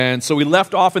And so we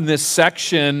left off in this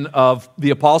section of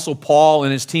the Apostle Paul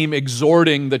and his team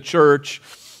exhorting the church.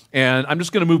 And I'm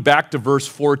just going to move back to verse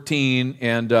 14.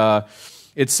 And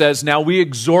it says, "Now we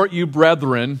exhort you,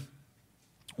 brethren,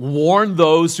 warn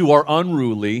those who are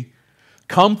unruly,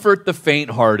 comfort the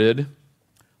faint-hearted,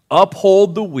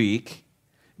 uphold the weak,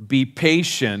 be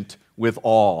patient with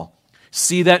all.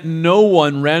 See that no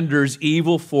one renders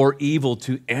evil for evil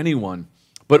to anyone,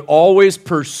 but always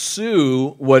pursue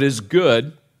what is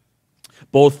good,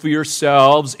 both for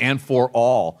yourselves and for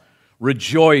all.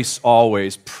 Rejoice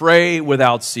always, pray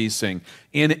without ceasing.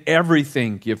 In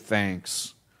everything give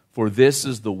thanks, for this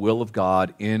is the will of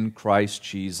God in Christ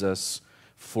Jesus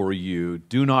for you.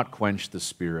 Do not quench the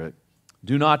Spirit.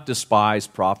 Do not despise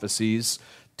prophecies.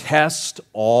 Test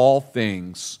all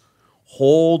things.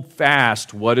 Hold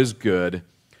fast what is good.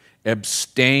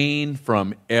 Abstain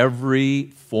from every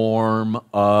form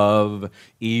of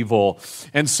evil."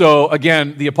 And so,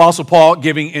 again, the Apostle Paul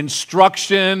giving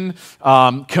instruction,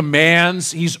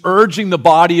 commands. He's urging the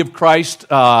body of Christ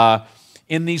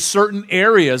in these certain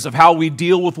areas of how we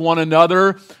deal with one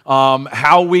another,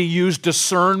 how we use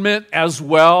discernment as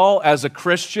well as a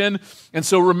Christian. And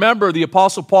so remember, the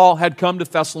Apostle Paul had come to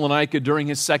Thessalonica during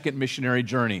his second missionary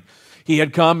journey. He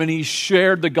had come and he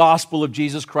shared the gospel of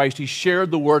Jesus Christ. He shared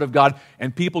the word of God,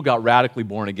 and people got radically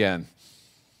born again.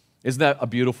 Isn't that a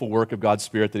beautiful work of God's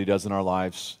Spirit that he does in our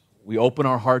lives? We open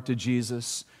our heart to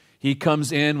Jesus. He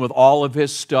comes in with all of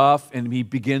his stuff, and he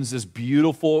begins this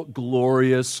beautiful,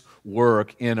 glorious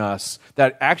work in us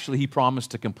that actually he promised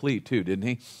to complete too, didn't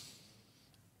he?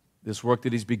 This work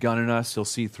that he's begun in us, he'll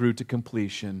see through to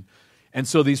completion. And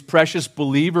so these precious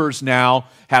believers now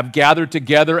have gathered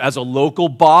together as a local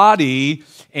body,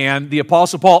 and the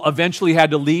Apostle Paul eventually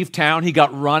had to leave town. He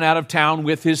got run out of town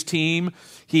with his team.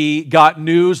 He got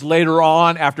news later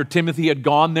on, after Timothy had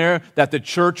gone there, that the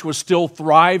church was still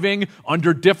thriving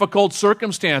under difficult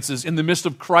circumstances, in the midst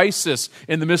of crisis,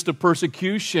 in the midst of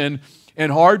persecution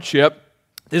and hardship.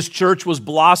 This church was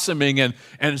blossoming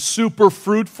and super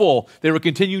fruitful. They were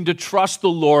continuing to trust the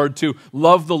Lord, to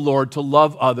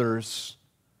love others.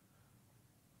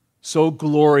 So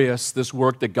glorious, this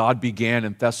work that God began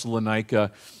in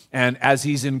Thessalonica. And as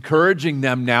he's encouraging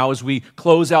them now, as we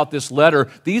close out this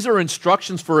letter, these are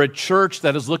instructions for a church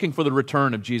that is looking for the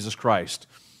return of Jesus Christ.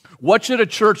 What should a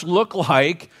church look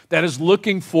like that is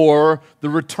looking for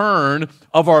the return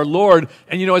of our Lord?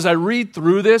 And as I read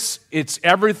through this, it's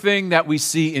everything that we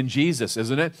see in Jesus,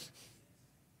 isn't it?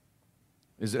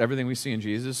 Is it everything we see in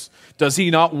Jesus? Does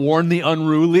he not warn the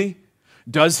unruly?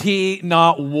 Does he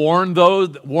not warn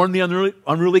the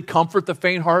unruly, comfort the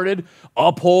faint-hearted,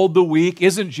 uphold the weak?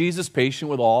 Isn't Jesus patient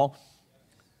with all?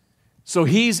 So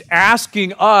he's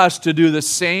asking us to do the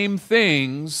same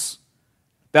things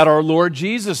that our Lord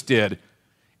Jesus did.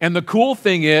 And the cool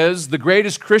thing is, the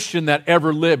greatest Christian that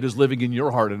ever lived is living in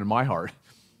your heart and in my heart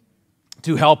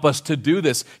to help us to do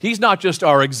this. He's not just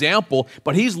our example,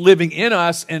 but he's living in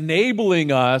us,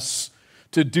 enabling us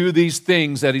to do these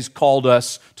things that he's called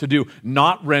us to do,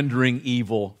 not rendering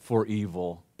evil for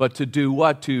evil, but to do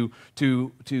what? To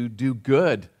do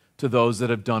good to those that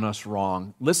have done us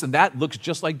wrong. Listen, that looks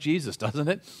just like Jesus, doesn't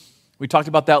it? We talked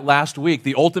about that last week.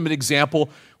 The ultimate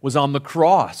example was on the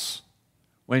cross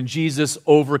when Jesus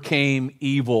overcame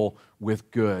evil with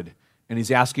good. And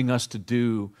he's asking us to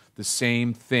do the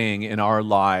same thing in our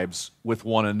lives with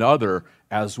one another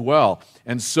as well.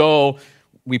 And so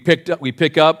we pick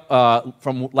up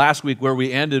from last week where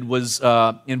we ended was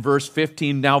in verse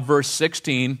 15, now verse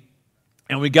 16.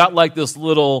 And we got like this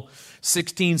little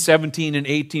 16, 17, and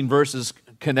 18 verses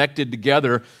connected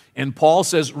together. And Paul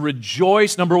says,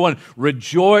 rejoice, number one,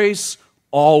 rejoice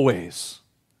always.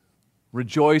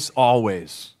 Rejoice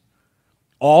always.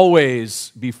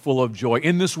 Always be full of joy.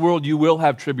 In this world you will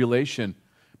have tribulation.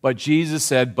 But Jesus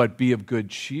said, but be of good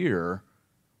cheer.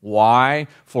 Why?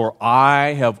 For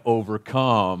I have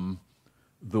overcome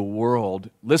the world.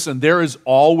 Listen, there is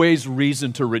always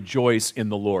reason to rejoice in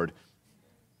the Lord.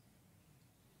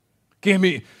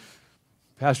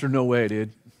 Pastor, no way,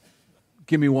 dude.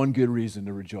 Give me one good reason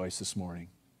to rejoice this morning.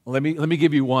 Let me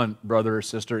give you one, brother or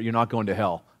sister. You're not going to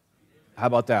hell. How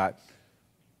about that?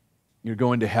 You're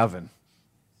going to heaven.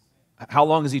 How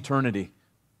long is eternity?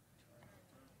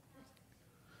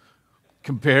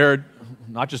 Compared,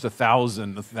 not just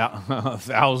 1,000,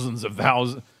 thousands of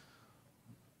thousands.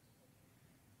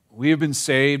 We have been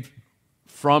saved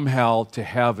from hell to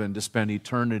heaven to spend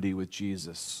eternity with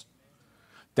Jesus.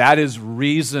 That is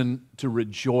reason to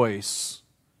rejoice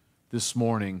this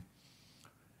morning.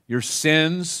 Your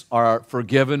sins are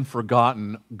forgiven,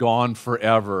 forgotten, gone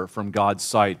forever from God's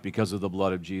sight because of the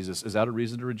blood of Jesus. Is that a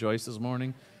reason to rejoice this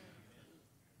morning?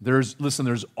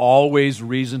 There's always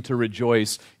reason to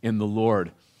rejoice in the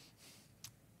Lord.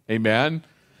 Amen?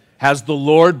 Has the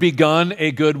Lord begun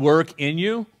a good work in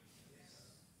you?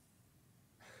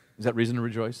 Is that reason to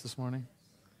rejoice this morning?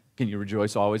 Can you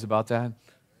rejoice always about that?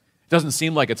 It doesn't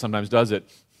seem like it sometimes, does it?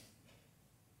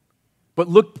 But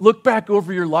look back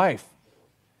over your life.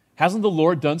 Hasn't the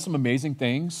Lord done some amazing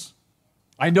things?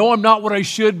 I know I'm not what I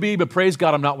should be, but praise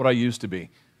God, I'm not what I used to be.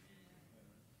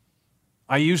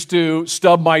 I used to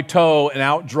stub my toe and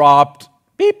out dropped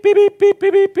beep, beep, beep, beep,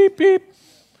 beep, beep, beep, beep.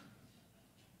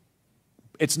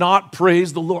 It's not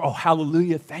praise the Lord. Oh,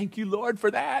 hallelujah. Thank you, Lord,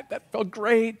 for that. That felt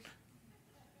great.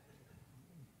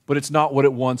 But it's not what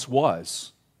it once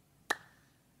was.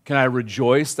 Can I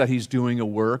rejoice that He's doing a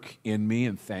work in me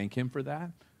and thank Him for that?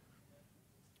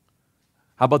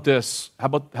 How about this? How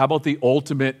about the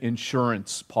ultimate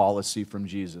insurance policy from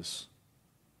Jesus?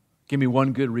 Give me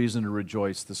one good reason to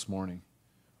rejoice this morning.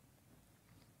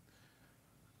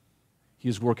 He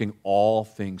is working all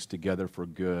things together for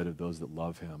good of those that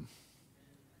love Him.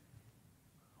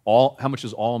 All, how much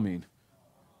does all mean?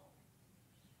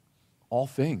 All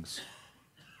things.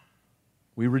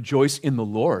 We rejoice in the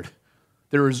Lord.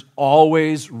 There is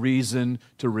always reason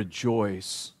to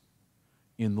rejoice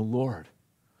in the Lord.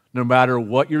 No matter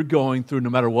what you're going through, no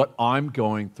matter what I'm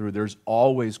going through, there's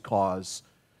always cause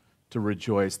to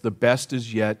rejoice. The best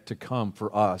is yet to come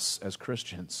for us as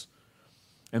Christians.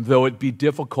 And though it be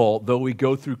difficult, though we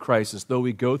go through crisis, though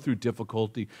we go through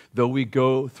difficulty, though we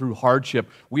go through hardship,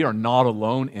 we are not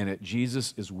alone in it.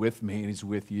 Jesus is with me and He's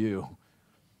with you.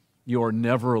 You are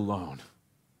never alone.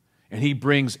 And He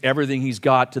brings everything He's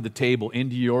got to the table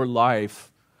into your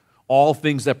life, all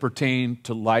things that pertain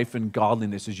to life and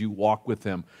godliness as you walk with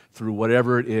Him through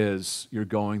whatever it is you're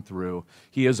going through.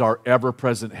 He is our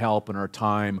ever-present help in our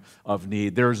time of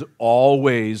need. There's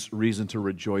always reason to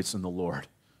rejoice in the Lord.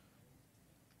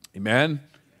 Amen?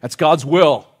 That's God's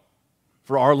will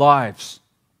for our lives.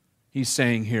 He's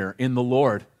saying here, in the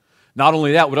Lord. Not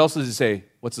only that, what else does He say?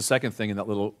 What's the second thing in that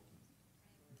little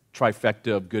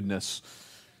trifecta of goodness?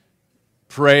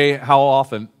 Pray how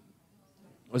often?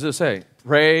 What does it say?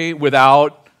 Pray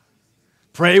without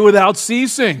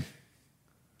ceasing.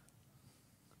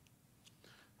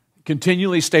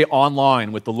 Continually stay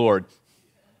online with the Lord.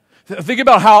 Think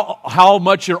about how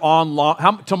much you're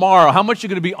online. Tomorrow, how much you're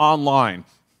going to be online?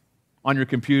 On your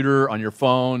computer, on your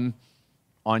phone,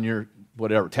 on your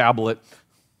whatever, tablet.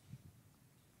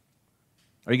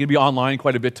 Are you going to be online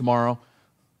quite a bit tomorrow?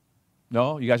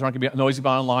 No? You guys aren't going to be, nobody's going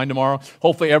to be online tomorrow?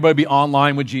 Hopefully everybody will be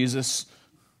online with Jesus.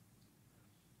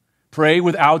 Pray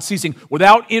without ceasing,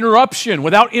 without interruption,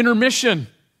 without intermission.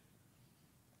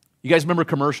 You guys remember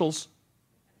commercials?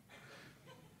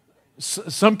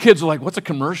 Some kids are like, what's a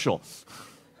commercial?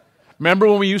 Remember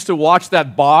when we used to watch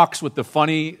that box with the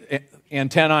funny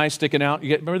antennae sticking out?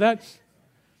 Remember that?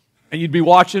 And you'd be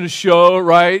watching a show,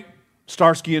 right?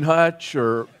 Starsky and Hutch,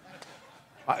 or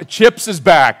Chips is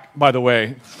back, by the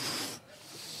way.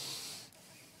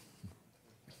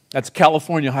 That's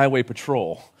California Highway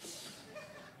Patrol.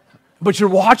 But you're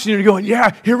watching and you're going,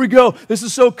 yeah, here we go. This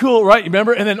is so cool, right? You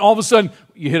remember? And then all of a sudden,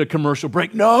 you hit a commercial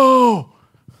break. No!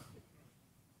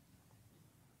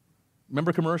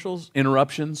 Remember commercials?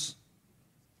 Interruptions?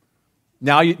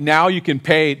 Now you can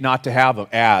pay not to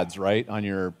have ads, right?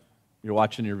 You're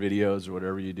watching your videos or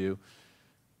whatever you do.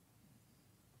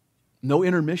 No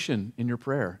intermission in your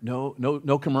prayer.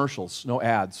 No commercials, no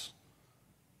ads.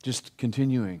 Just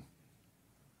continuing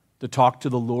to talk to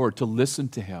the Lord, to listen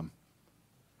to Him.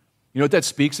 You know what that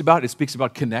speaks about? It speaks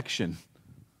about connection.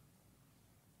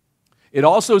 It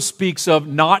also speaks of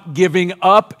not giving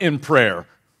up in prayer.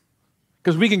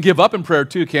 Because we can give up in prayer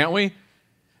too, can't we?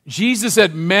 Jesus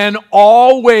said men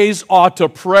always ought to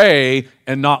pray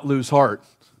and not lose heart.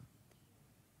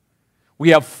 We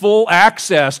have full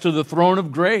access to the throne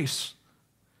of grace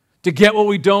to get what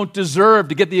we don't deserve,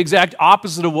 to get the exact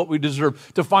opposite of what we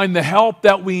deserve, to find the help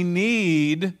that we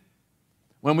need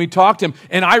when we talk to Him.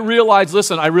 And I realize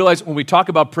when we talk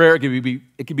about prayer,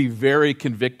 it can be very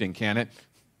convicting, can it?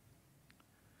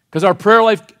 Because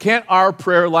can't our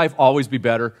prayer life always be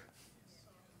better?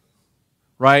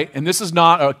 Right? And this is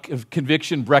not a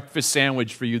conviction breakfast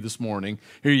sandwich for you this morning.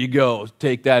 Here you go.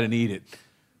 Take that and eat it.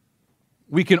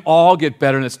 We can all get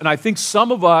better in this. And I think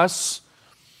some of us,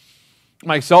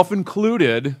 myself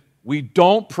included, we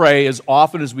don't pray as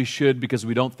often as we should because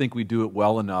we don't think we do it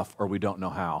well enough or we don't know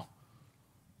how.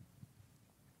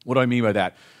 What do I mean by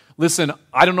that? Listen,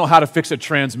 I don't know how to fix a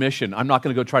transmission. I'm not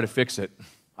going to go try to fix it.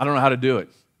 I don't know how to do it.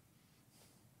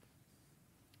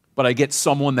 But I get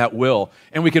someone that will.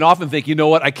 And we can often think, you know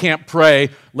what, I can't pray.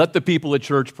 Let the people at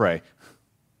church pray.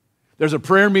 There's a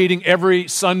prayer meeting every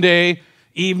Sunday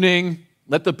evening.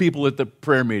 Let the people at the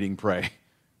prayer meeting pray.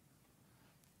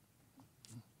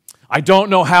 I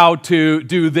don't know how to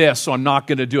do this, so I'm not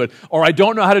going to do it. Or I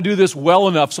don't know how to do this well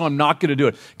enough, so I'm not going to do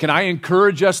it. Can I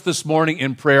encourage us this morning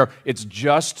in prayer? It's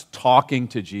just talking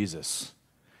to Jesus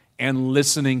and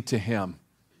listening to Him.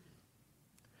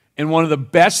 And one of the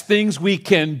best things we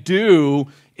can do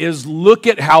is look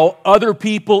at how other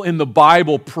people in the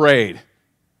Bible prayed.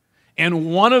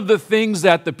 And one of the things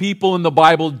that the people in the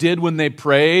Bible did when they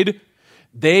prayed,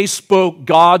 they spoke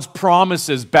God's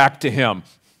promises back to Him.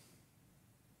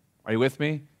 Are you with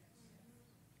me?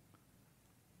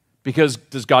 Because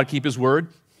does God keep His word?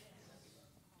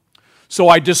 So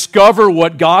I discover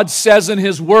what God says in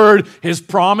His word, His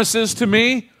promises to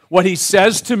me, what He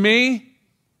says to me,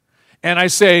 and I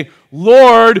say,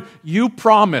 Lord, you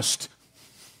promised.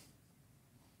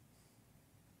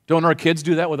 Don't our kids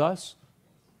do that with us?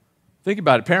 Think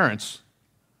about it, parents.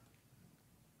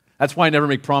 That's why I never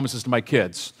make promises to my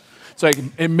kids. It's like,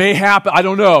 it may happen, I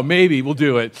don't know, maybe we'll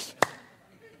do it.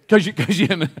 Because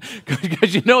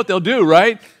you know what they'll do,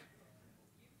 right?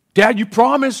 Dad, you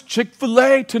promised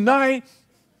Chick-fil-A tonight.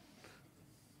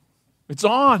 It's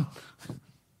on.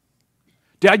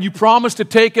 Dad, you promised to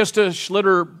take us to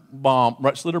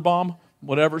Schlitterbaum,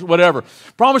 whatever.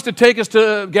 Promised to take us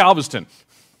to Galveston.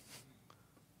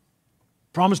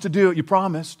 Promised to do it, you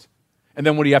promised. And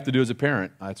then what do you have to do as a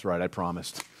parent? That's right, I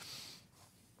promised.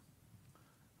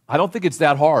 I don't think it's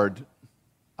that hard.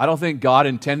 I don't think God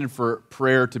intended for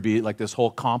prayer to be like this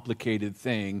whole complicated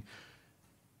thing.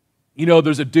 You know,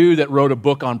 there's a dude that wrote a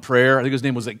book on prayer. I think his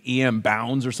name was like E.M.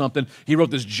 Bounds or something. He wrote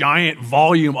this giant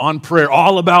volume on prayer,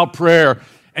 all about prayer.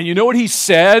 And you know what he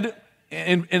said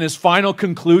in his final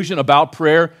conclusion about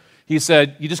prayer? He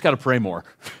said, you just got to pray more.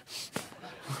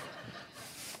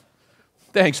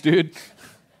 Thanks, dude.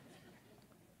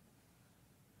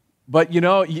 But you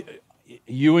know,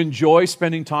 you enjoy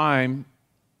spending time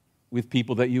with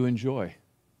people that you enjoy.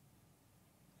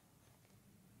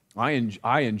 I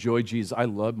enjoy Jesus. I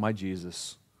love my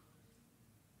Jesus.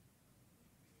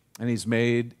 And He's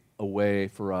made a way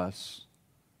for us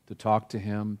to talk to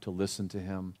Him, to listen to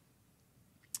Him.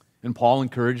 And Paul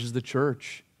encourages the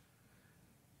church,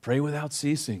 pray without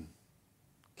ceasing.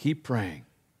 Keep praying.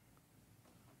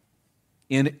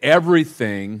 In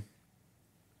everything,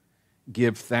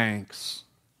 give thanks.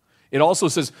 It also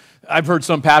says, I've heard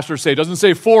some pastors say, it doesn't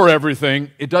say for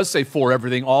everything. It does say for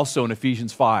everything also in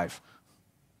Ephesians 5.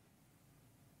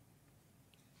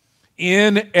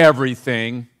 In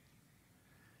everything,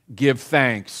 give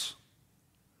thanks.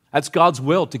 That's God's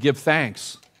will, to give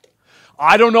thanks.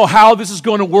 I don't know how this is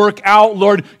going to work out,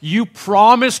 Lord. You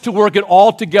promised to work it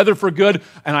all together for good,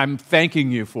 and I'm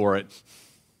thanking you for it.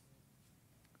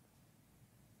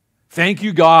 Thank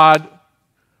you, God,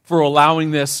 for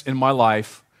allowing this in my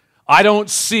life. I don't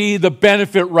see the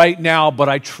benefit right now, but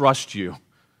I trust you,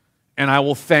 and I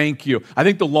will thank you. I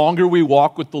think the longer we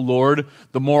walk with the Lord,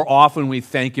 the more often we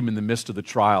thank Him in the midst of the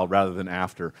trial rather than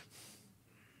after.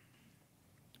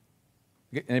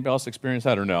 Anybody else experience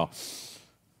that or no?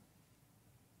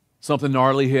 Something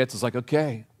gnarly hits, it's like,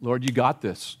 okay, Lord, you got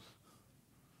this.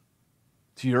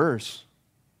 It's yours.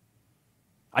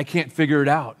 I can't figure it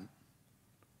out.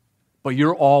 But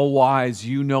you're all wise.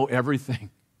 You know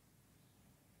everything.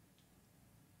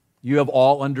 You have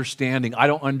all understanding. I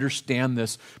don't understand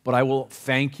this, but I will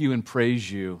thank you and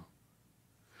praise you.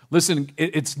 Listen,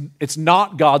 it's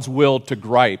not God's will to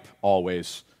gripe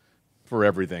always for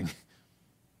everything.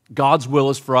 God's will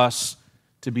is for us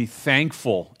to be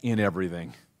thankful in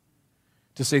everything.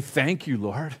 To say, thank you,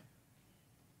 Lord.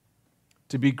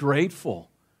 To be grateful.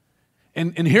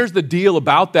 And here's the deal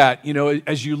about that. You know,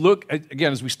 as you look,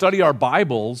 again, as we study our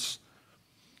Bibles,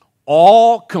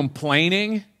 all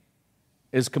complaining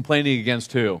is complaining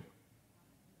against who?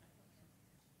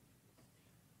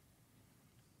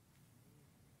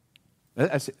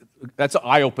 That's an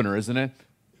eye-opener, isn't it?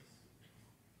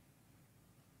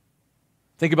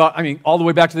 Think about, all the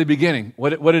way back to the beginning.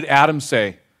 What did Adam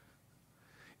say?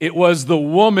 It was the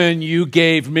woman you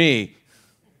gave me.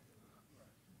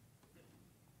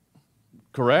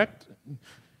 Correct?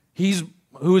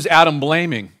 Who is Adam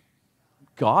blaming?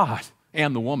 God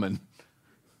and the woman.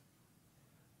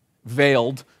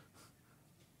 Veiled.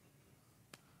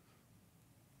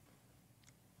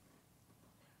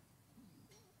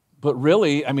 But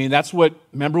really, that's what,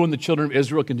 remember when the children of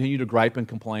Israel continued to gripe and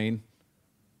complain? Do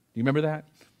you remember that?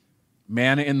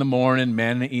 Manna in the morning,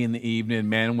 manna in the evening,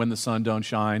 manna when the sun don't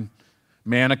shine.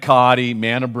 Manna cotti,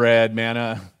 manna bread,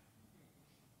 manna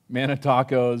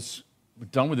tacos. We're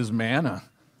done with this manna.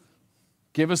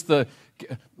 Give us the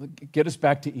Get us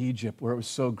back to Egypt where it was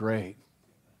so great.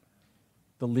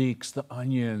 The leeks, the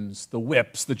onions, the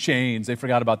whips, the chains. They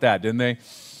forgot about that, didn't they?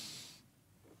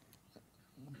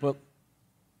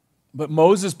 But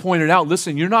Moses pointed out,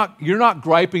 listen, you're not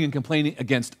griping and complaining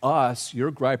against us.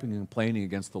 You're griping and complaining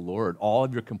against the Lord. All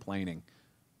of your complaining.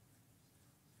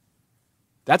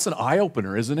 That's an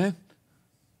eye-opener, isn't it?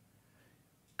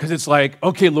 Because it's like,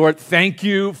 okay, Lord, thank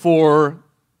you for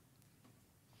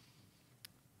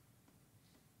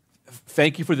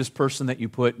this person that you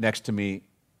put next to me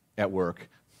at work.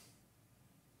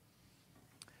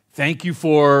 Thank you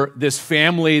for this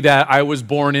family that I was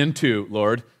born into,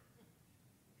 Lord.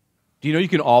 Do you know you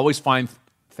can always find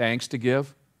thanks to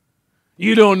give?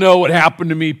 You don't know what happened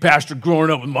to me, Pastor, growing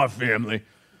up with my family.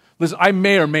 Listen, I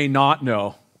may or may not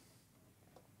know.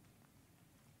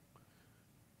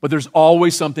 But there's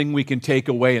always something we can take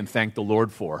away and thank the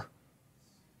Lord for.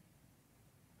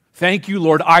 Thank you,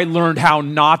 Lord, I learned how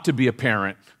not to be a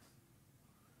parent.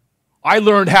 I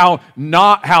learned how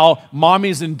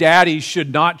mommies and daddies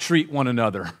should not treat one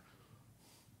another.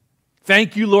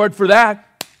 Thank you, Lord, for that.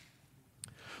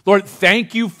 Lord,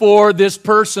 thank you for this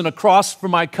person across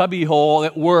from my cubbyhole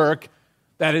at work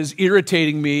that is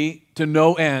irritating me to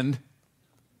no end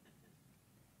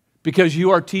because you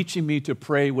are teaching me to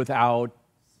pray without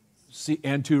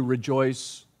and to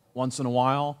rejoice once in a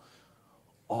while,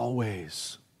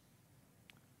 always.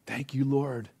 Thank you,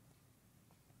 Lord.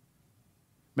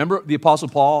 Remember the Apostle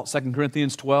Paul, 2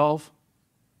 Corinthians 12?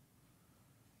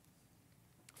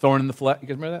 Thorn in the flesh. You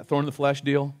guys remember that? Thorn in the flesh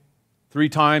deal? 3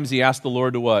 times he asked the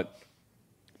Lord to what?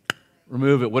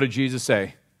 Remove it. What did Jesus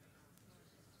say?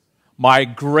 My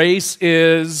grace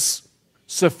is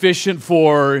sufficient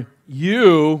for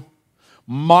you.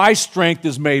 My strength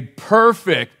is made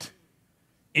perfect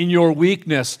in your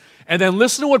weakness. And then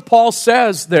listen to what Paul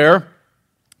says there.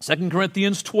 2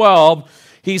 Corinthians 12.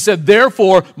 He said,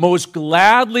 therefore, most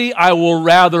gladly I will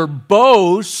rather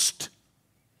boast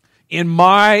in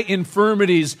my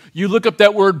infirmities. You look up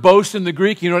that word boast in the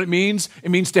Greek, you know what it means?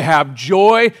 It means to have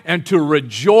joy and to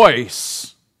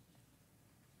rejoice,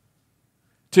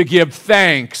 to give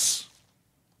thanks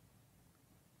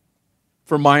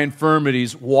for my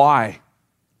infirmities. Why?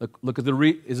 Look at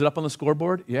is it up on the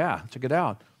scoreboard? Yeah, check it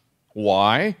out.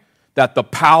 Why? That the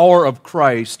power of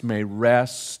Christ may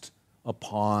rest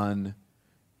upon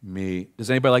me. Does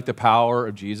anybody like the power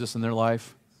of Jesus in their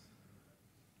life?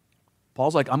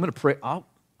 Paul's like, I'm going to pray. I'm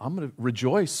going to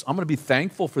rejoice. I'm going to be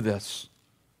thankful for this.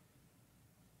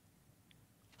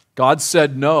 God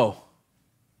said no.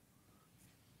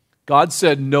 God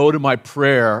said no to my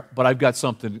prayer, but I've got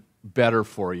something better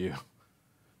for you.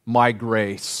 My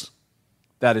grace,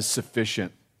 that is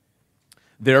sufficient.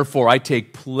 Therefore, I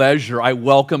take pleasure. I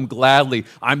welcome gladly.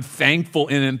 I'm thankful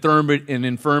in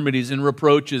infirmities, in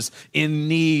reproaches, in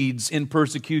needs, in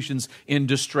persecutions, in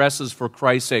distresses for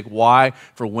Christ's sake. Why?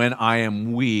 For when I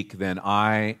am weak, then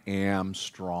I am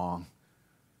strong.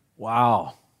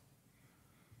 Wow.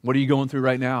 What are you going through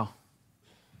right now?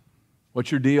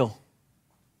 What's your deal?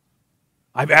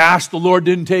 I've asked, the Lord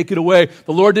didn't take it away.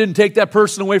 The Lord didn't take that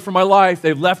person away from my life.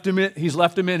 He's left him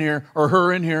in here, or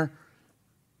her in here.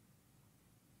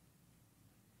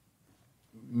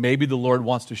 Maybe the Lord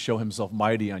wants to show himself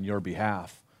mighty on your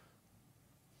behalf.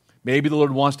 Maybe the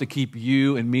Lord wants to keep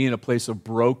you and me in a place of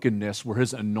brokenness where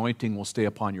his anointing will stay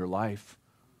upon your life.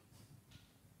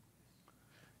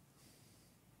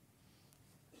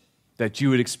 That you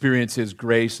would experience his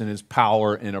grace and his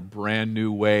power in a brand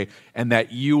new way, and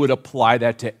that you would apply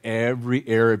that to every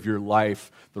area of your life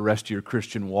the rest of your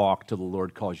Christian walk till the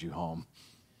Lord calls you home.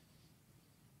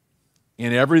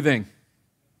 In everything.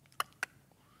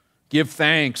 Give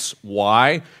thanks.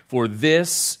 Why? For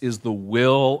this is the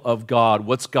will of God.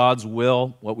 What's God's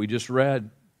will? What we just read.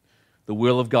 The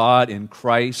will of God in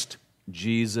Christ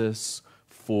Jesus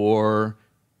for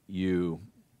you.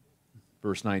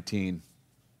 Verse 19.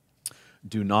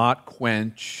 Do not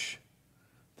quench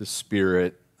the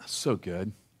Spirit. So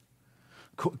good.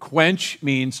 Quench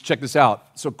means, check this out.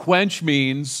 So quench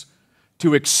means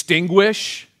to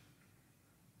extinguish,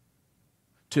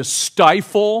 to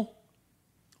stifle,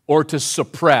 or to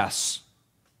suppress.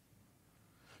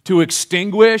 To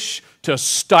extinguish, to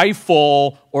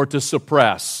stifle, or to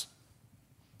suppress.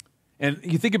 And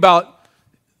you think about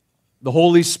the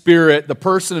Holy Spirit, the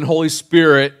person and Holy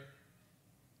Spirit,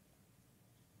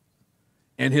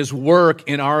 and his work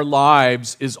in our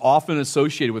lives is often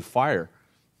associated with fire.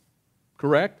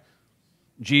 Correct?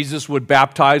 Jesus would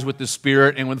baptize with the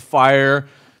Spirit and with fire.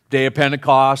 Day of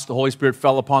Pentecost, the Holy Spirit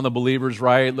fell upon the believers,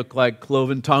 right? It looked like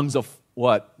cloven tongues of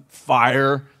what?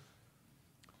 Fire.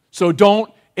 So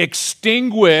don't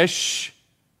extinguish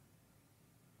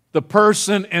the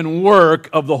person and work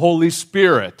of the Holy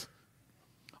Spirit.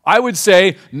 I would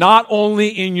say not only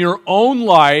in your own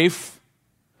life,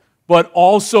 but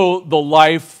also the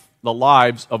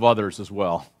lives of others as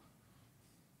well.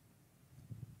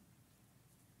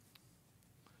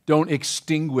 Don't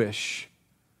extinguish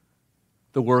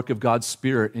the work of God's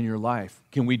Spirit in your life.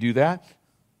 Can we do that?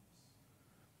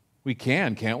 We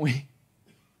can, can't we?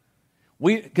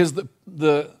 Because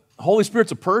the Holy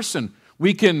Spirit's a person.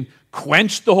 We can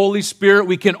quench the Holy Spirit.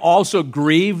 We can also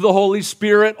grieve the Holy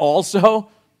Spirit also.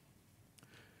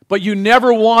 But you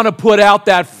never want to put out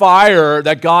that fire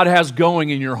that God has going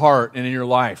in your heart and in your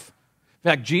life.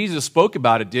 In fact, Jesus spoke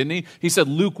about it, didn't he? He said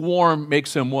lukewarm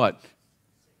makes him what?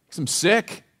 Makes him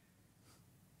sick.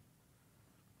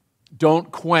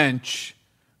 Don't quench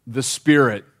the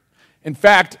Spirit. In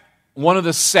fact, one of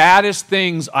the saddest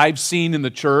things I've seen in the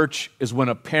church is when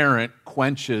a parent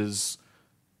quenches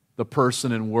the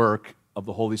person and work of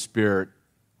the Holy Spirit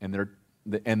in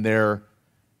their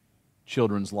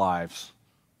children's lives.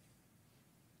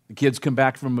 The kids come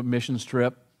back from a missions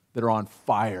trip that are on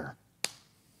fire.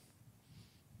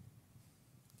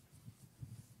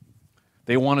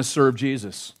 They want to serve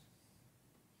Jesus.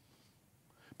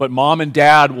 But mom and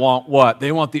dad want what?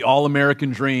 They want the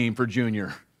all-American dream for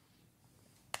Junior.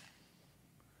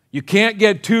 You can't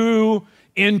get too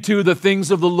into the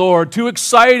things of the Lord, too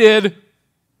excited.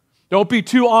 Don't be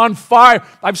too on fire.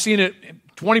 I've seen it,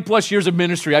 20 plus years of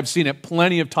ministry, I've seen it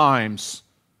plenty of times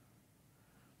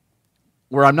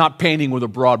where I'm not painting with a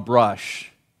broad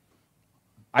brush.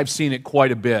 I've seen it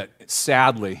quite a bit,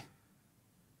 sadly.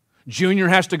 Junior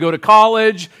has to go to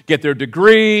college, get their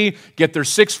degree, get their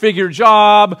six-figure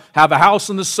job, have a house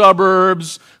in the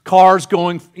suburbs, cars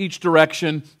going each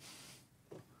direction.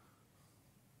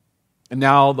 And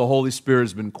now the Holy Spirit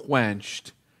has been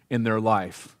quenched in their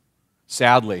life,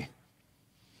 sadly.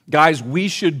 Guys, we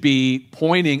should be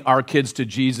pointing our kids to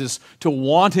Jesus, to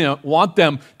want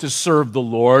them to serve the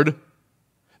Lord,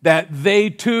 that they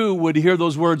too would hear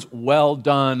those words, well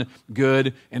done,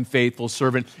 good and faithful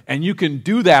servant. And you can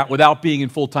do that without being in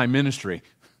full-time ministry.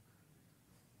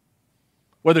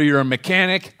 Whether you're a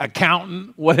mechanic,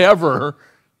 accountant, whatever,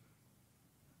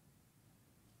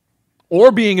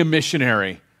 or being a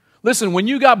missionary. Listen, when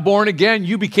you got born again,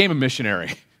 you became a missionary.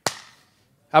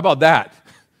 How about that?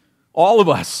 All of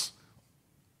us.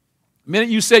 The minute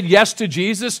you said yes to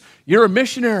Jesus, you're a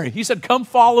missionary. He said, come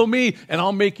follow me, and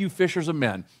I'll make you fishers of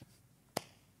men.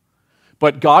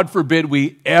 But God forbid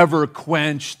we ever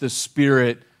quench the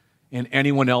Spirit in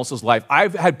anyone else's life.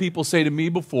 I've had people say to me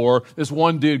before, this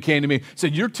one dude came to me,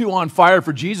 said, you're too on fire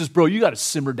for Jesus, bro. You got to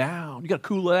simmer down. You got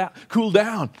to cool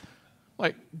down.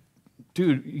 Like,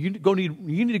 dude, you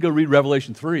need to go read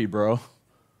Revelation 3, bro.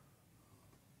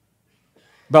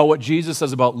 About what Jesus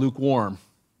says about lukewarm.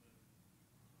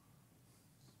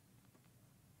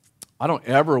 I don't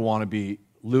ever want to be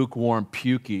lukewarm,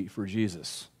 pukey for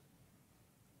Jesus.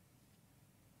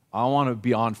 I want to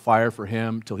be on fire for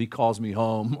him till he calls me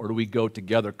home, or do we go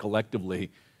together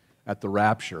collectively at the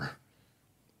rapture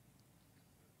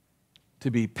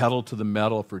to be pedal to the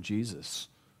metal for Jesus.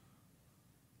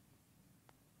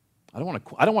 I don't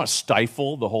want to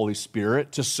stifle the Holy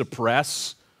Spirit, to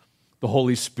suppress the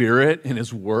Holy Spirit in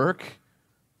his work.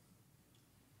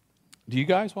 Do you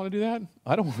guys want to do that?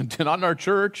 I don't want to, not in our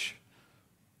church.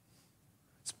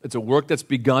 It's a work that's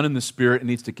begun in the Spirit and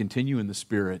needs to continue in the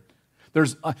Spirit.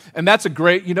 And that's a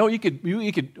great, you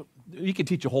could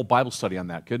teach a whole Bible study on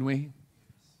that, couldn't we?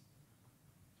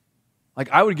 Like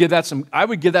I would give that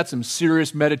some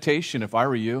serious meditation if I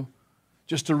were you,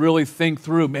 just to really think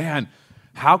through, man,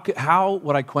 how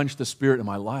would I quench the Spirit in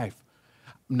my life?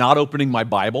 Not opening my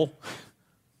Bible,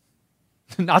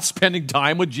 not spending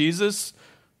time with Jesus,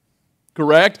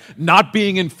 correct? Not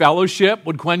being in fellowship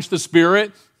would quench the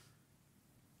Spirit.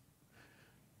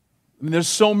 I mean, there's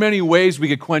so many ways we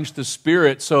could quench the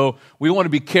Spirit, so we want to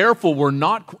be careful we're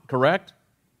not, correct?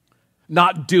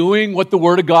 Not doing what the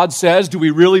Word of God says. Do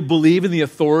we really believe in the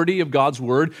authority of God's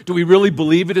Word? Do we really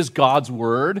believe it is God's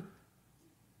Word?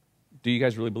 Do you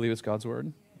guys really believe it's God's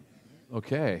Word?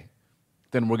 Okay.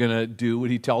 Then we're going to do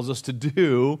what He tells us to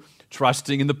do,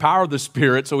 trusting in the power of the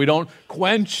Spirit so we don't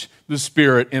quench the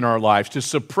Spirit in our lives, to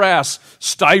suppress,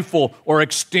 stifle, or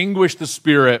extinguish the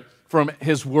Spirit from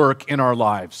His work in our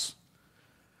lives.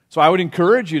 So I would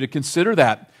encourage you to consider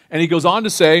that. And he goes on to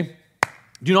say,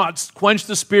 do not quench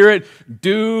the Spirit.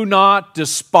 Do not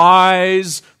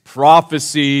despise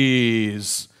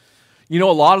prophecies. You know,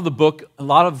 a lot of the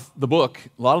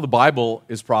Bible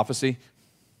is prophecy.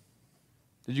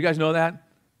 Did you guys know that?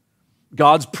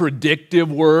 God's predictive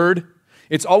word.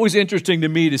 It's always interesting to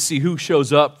me to see who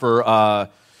shows up for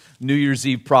New Year's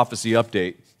Eve prophecy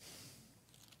update.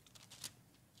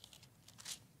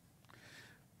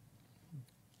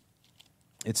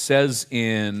 It says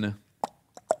in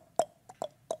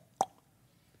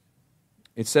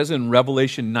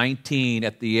Revelation 19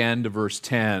 at the end of verse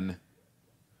 10,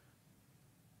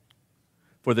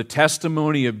 for the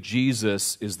testimony of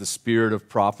Jesus is the spirit of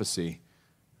prophecy.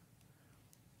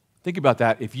 Think about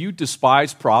that. If you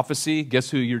despise prophecy, guess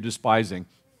who you're despising?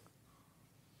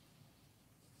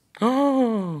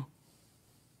 Oh,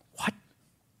 what?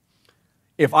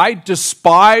 If I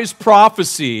despise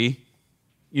prophecy,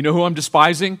 you know who I'm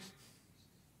despising?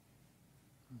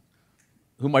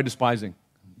 Who am I despising?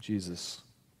 Jesus.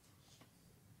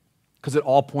 Because it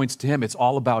all points to Him. It's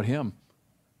all about Him.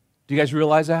 Do you guys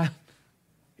realize that?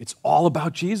 It's all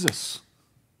about Jesus.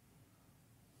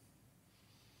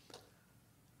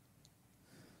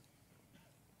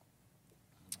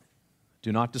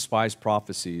 Do not despise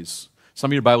prophecies. Some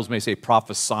of your Bibles may say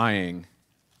prophesying.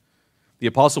 The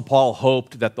Apostle Paul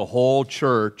hoped that the whole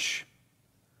church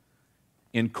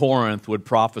in Corinth would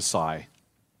prophesy.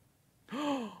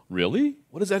 Really?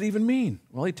 What does that even mean?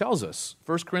 Well, he tells us.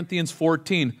 1 Corinthians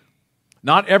 14.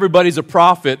 Not everybody's a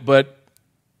prophet, but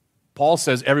Paul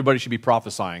says everybody should be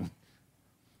prophesying.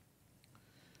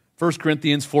 1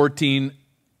 Corinthians 14,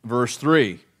 verse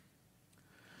 3.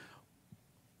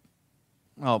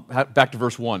 Well, back to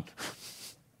verse 1.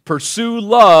 Pursue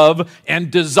love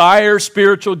and desire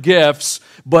spiritual gifts,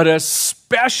 but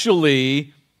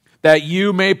especially that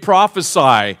you may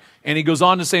prophesy. And he goes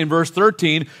on to say in verse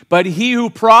 13, but he who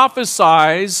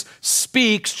prophesies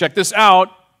speaks, check this out,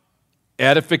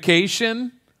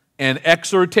 edification and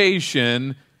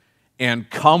exhortation and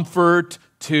comfort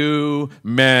to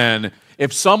men.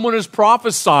 If someone is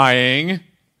prophesying,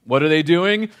 what are they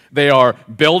doing? They are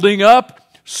building up,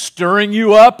 stirring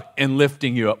you up, and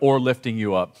lifting you up, or lifting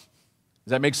you up.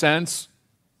 Does that make sense?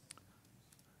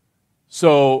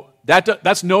 So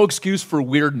that's no excuse for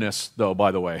weirdness, though,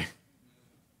 by the way.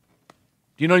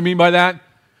 Do you know what I mean by that?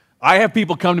 I have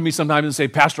people come to me sometimes and say,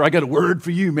 Pastor, I got a word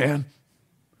for you, man.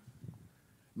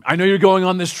 I know you're going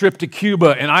on this trip to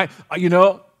Cuba, and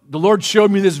the Lord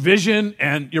showed me this vision,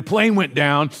 and your plane went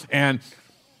down, and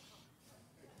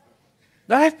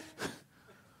that...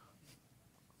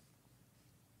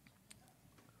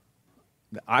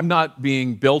 I'm not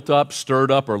being built up,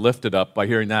 stirred up, or lifted up by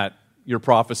hearing that, your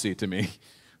prophecy to me.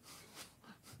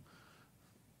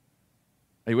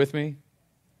 Are you with me?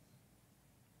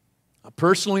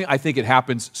 Personally, I think it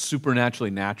happens supernaturally,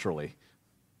 naturally.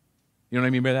 You know what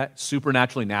I mean by that?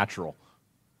 Supernaturally natural.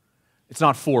 It's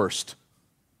not forced.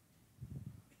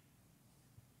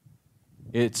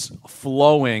 It's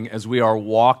flowing as we are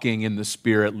walking in the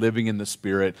Spirit, living in the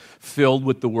Spirit, filled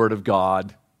with the Word of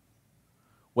God.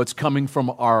 What's coming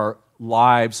from our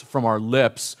lives, from our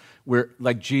lips, where,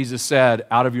 like Jesus said,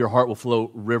 out of your heart will flow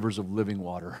rivers of living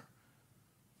water.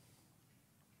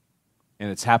 And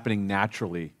it's happening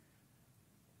naturally.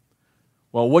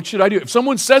 Well, what should I do? If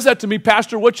someone says that to me,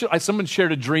 Pastor, someone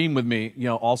shared a dream with me,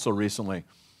 also recently.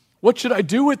 What should I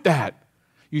do with that?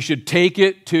 You should take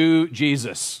it to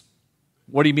Jesus.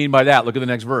 What do you mean by that? Look at the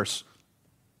next verse.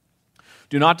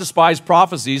 Do not despise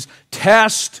prophecies.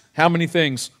 Test how many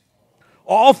things?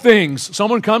 All things.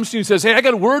 Someone comes to you and says, hey, I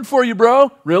got a word for you,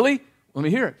 bro. Really? Let me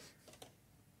hear it.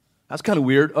 That's kind of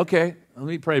weird. Okay, let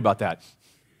me pray about that.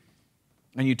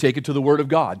 And you take it to the Word of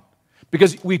God.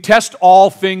 Because we test all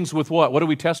things with what? What do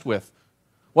we test with?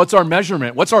 What's our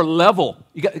measurement? What's our level?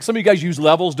 Some of you guys use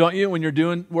levels, don't you, when you're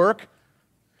doing work?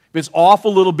 If it's off a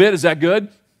little bit, is that good?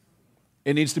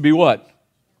 It needs to be what?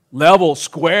 Level,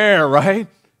 square, right?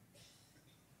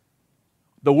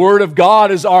 The Word of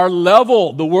God is our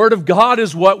level. The Word of God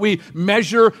is what we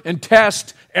measure and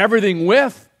test everything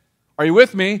with. Are you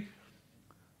with me?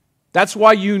 That's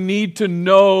why you need to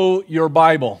know your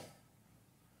Bible.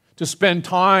 To spend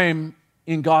time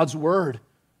in God's Word.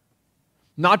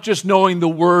 Not just knowing the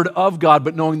Word of God,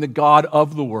 but knowing the God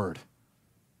of the Word.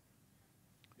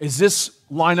 Does this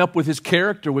line up with His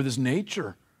character, with His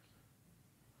nature?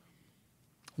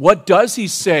 What does He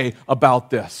say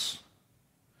about this?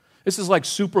 This is like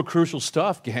super crucial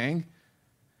stuff, gang.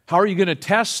 How are you going to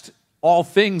test all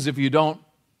things if you don't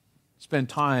spend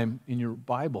time in your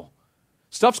Bible?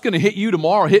 Stuff's going to hit you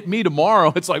tomorrow, hit me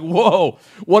tomorrow. It's like, whoa,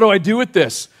 what do I do with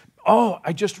this? Oh,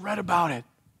 I just read about it.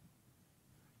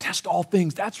 Test all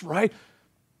things. That's right.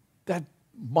 That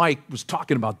Mike was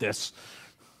talking about this.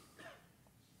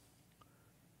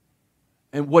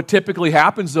 And what typically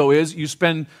happens, though, is you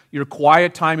spend your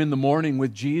quiet time in the morning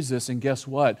with Jesus, and guess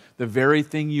what? The very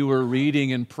thing you were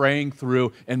reading and praying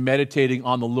through and meditating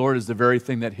on the Lord is the very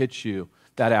thing that hits you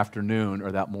that afternoon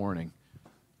or that morning.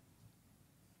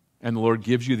 And the Lord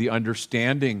gives you the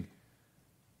understanding,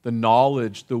 the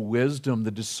knowledge, the wisdom,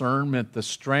 the discernment, the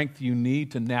strength you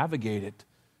need to navigate it.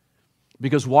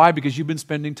 Because why? Because you've been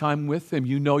spending time with Him.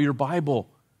 You know your Bible.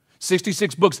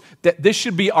 66 books. This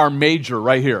should be our major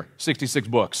right here. 66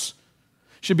 books.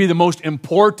 Should be the most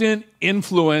important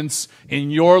influence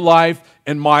in your life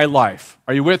and my life.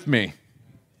 Are you with me?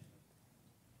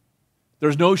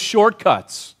 There's no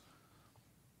shortcuts.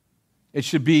 It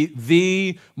should be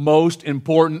the most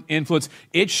important influence.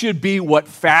 It should be what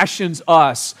fashions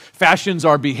us, fashions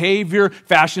our behavior,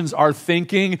 fashions our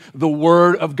thinking, the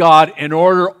Word of God, in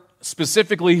order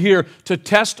specifically here to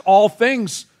test all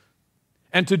things.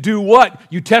 And to do what?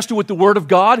 You test it with the Word of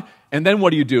God, and then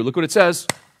what do? Look what it says.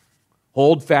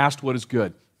 Hold fast what is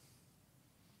good.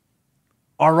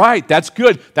 All right, that's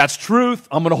good. That's truth.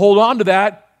 I'm going to hold on to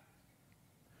that.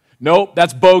 Nope,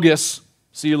 that's bogus.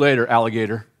 See you later,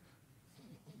 alligator.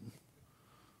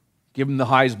 Give him the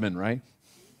Heisman, right?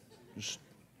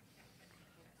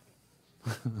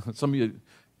 Some of you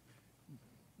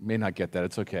may not get that.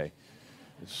 It's okay.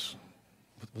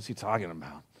 What's he talking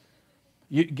about?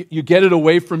 You get it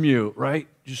away from you, right?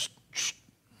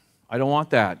 I don't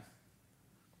want that.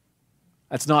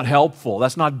 That's not helpful.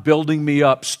 That's not building me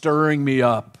up, stirring me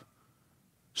up,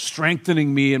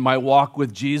 strengthening me in my walk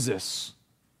with Jesus.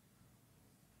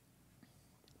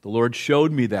 The Lord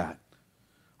showed me that.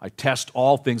 I test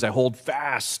all things. I hold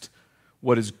fast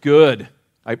what is good.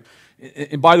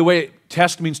 And by the way,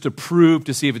 test means to prove,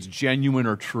 to see if it's genuine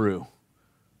or true.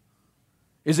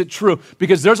 Is it true?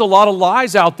 Because there's a lot of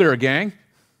lies out there, gang.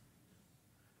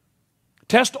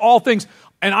 Test all things.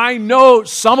 And I know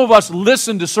some of us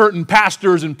listen to certain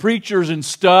pastors and preachers and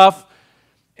stuff.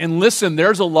 And listen,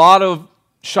 there's a lot of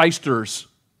shysters,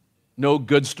 no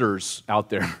goodsters out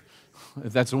there,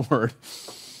 if that's a word.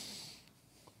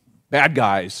 Bad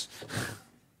guys.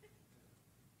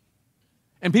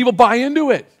 And people buy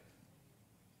into it.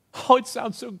 Oh, it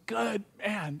sounds so good.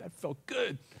 Man, that felt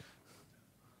good.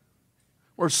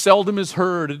 Or seldom is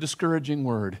heard a discouraging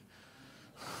word.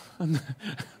 And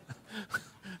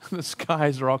the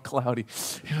skies are all cloudy.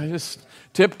 I just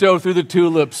tiptoe through the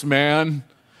tulips, man.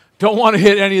 Don't want to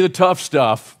hit any of the tough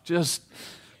stuff. Just,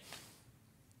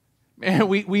 man,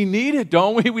 we need it,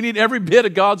 don't we? We need every bit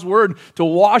of God's Word to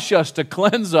wash us, to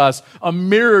cleanse us, a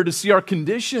mirror to see our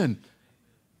condition.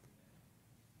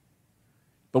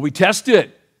 But we test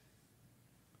it.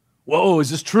 Whoa, is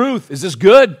this truth? Is this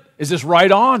good? Is this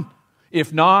right on?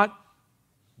 If not,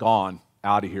 gone,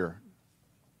 out of here.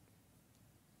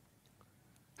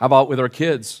 How about with our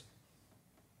kids?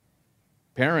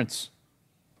 Parents,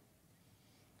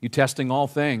 you testing all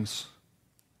things.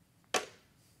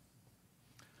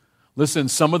 Listen,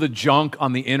 some of the junk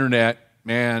on the internet,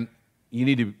 man, you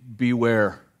need to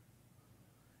beware.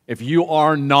 If you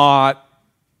are not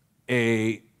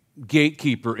a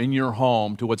gatekeeper in your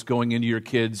home to what's going into your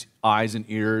kids' eyes and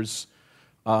ears,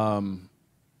 man,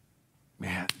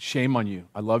 shame on you.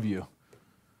 I love you.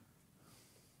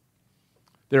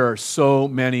 There are so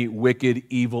many wicked,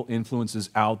 evil influences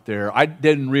out there. I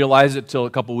didn't realize it till a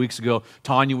couple weeks ago.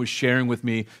 Tanya was sharing with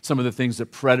me some of the things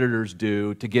that predators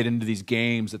do to get into these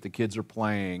games that the kids are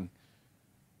playing.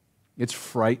 It's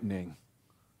frightening.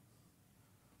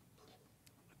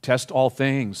 Test all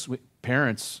things.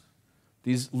 Parents,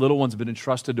 these little ones have been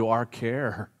entrusted to our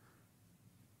care.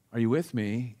 Are you with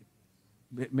me?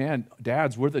 Man,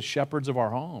 dads, we're the shepherds of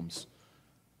our homes.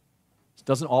 It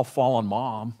doesn't all fall on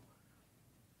mom.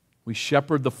 We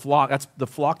shepherd the flock. That's the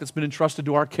flock that's been entrusted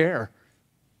to our care.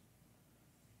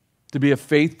 To be a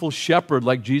faithful shepherd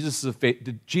like Jesus is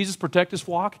did Jesus protect his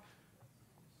flock?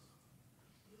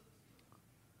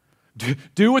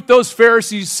 Do what those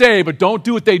Pharisees say, but don't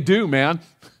do what they do, man.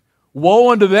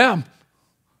 Woe unto them.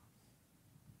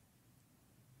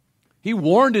 He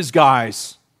warned his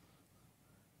guys.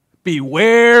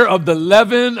 Beware of the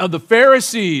leaven of the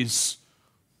Pharisees.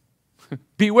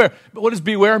 Beware. But what does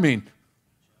beware mean?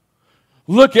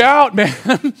 Look out,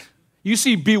 man. You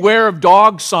see beware of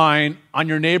dog sign on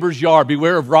your neighbor's yard.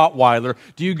 Beware of Rottweiler.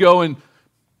 Do you go and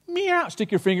meow,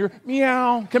 stick your finger,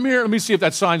 meow, come here, let me see if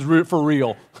that sign's for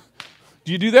real.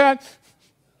 Do you do that?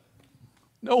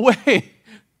 No way.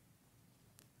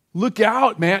 Look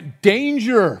out, man.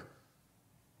 Danger.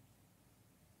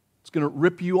 It's going to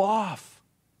rip you off.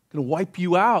 It's going to wipe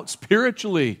you out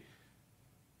spiritually.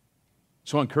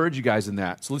 So I encourage you guys in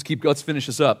that. So let's finish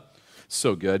this up.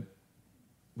 So good.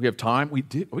 We have time. Are we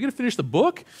going to finish the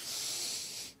book?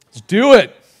 Let's do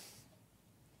it.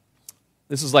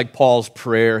 This is like Paul's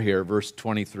prayer here, verse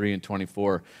 23 and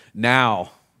 24.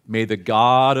 Now, may the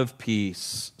God of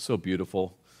peace, so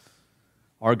beautiful.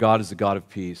 Our God is the God of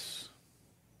peace.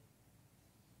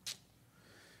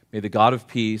 May the God of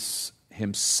peace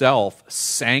himself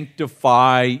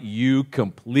sanctify you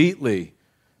completely,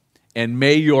 and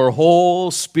may your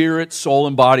whole spirit, soul,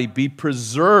 and body be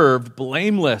preserved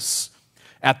blameless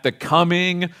at the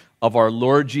coming of our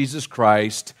Lord Jesus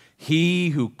Christ. He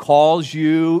who calls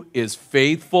you is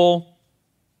faithful.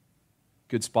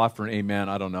 Good spot for an amen,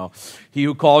 I don't know. He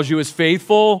who calls you is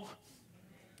faithful.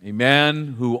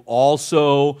 Amen. Who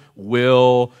also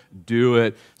will do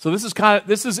it. So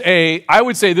I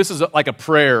would say this is like a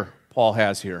prayer Paul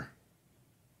has here.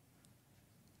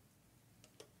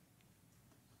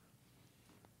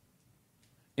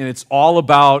 And it's all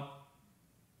about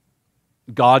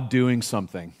God doing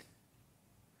something.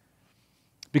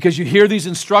 Because you hear these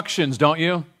instructions, don't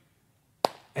you?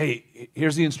 Hey,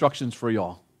 here's the instructions for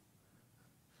y'all.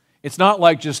 It's not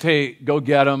like just, hey, go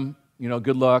get them,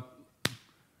 good luck.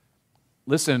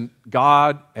 Listen,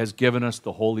 God has given us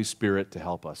the Holy Spirit to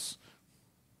help us.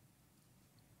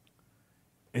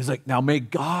 He's like, now may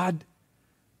God,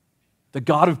 the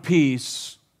God of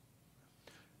peace,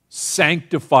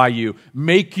 sanctify you.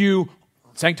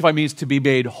 Sanctify means to be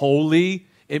made holy.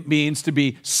 It means to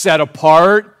be set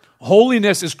apart.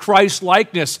 Holiness is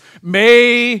Christ-likeness.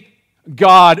 May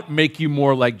God make you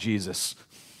more like Jesus.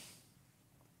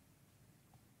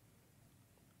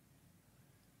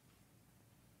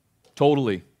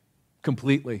 Totally,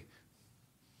 completely.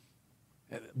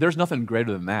 There's nothing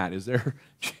greater than that, is there?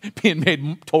 Being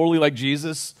made totally like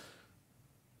Jesus.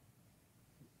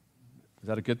 Is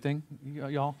that a good thing,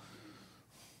 y'all?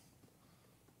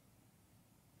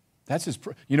 That's his.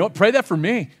 You know what? Pray that for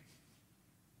me.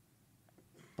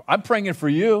 I'm praying it for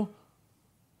you.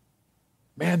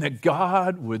 Man, that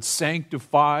God would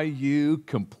sanctify you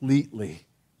completely.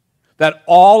 That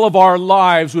all of our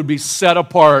lives would be set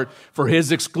apart for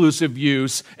his exclusive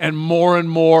use, and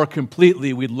more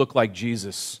completely we'd look like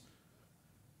Jesus.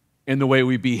 In the way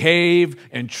we behave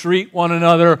and treat one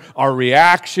another, our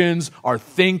reactions, our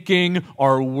thinking,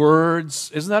 our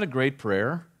words. Isn't that a great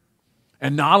prayer?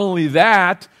 And not only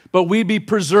that, but we be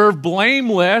preserved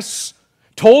blameless,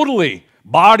 totally,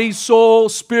 body, soul,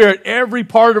 spirit, every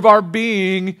part of our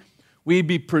being, we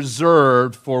be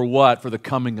preserved for what? For the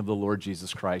coming of the Lord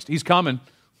Jesus Christ. He's coming.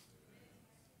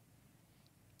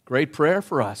 Great prayer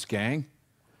for us, gang.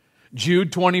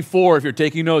 Jude 24, if you're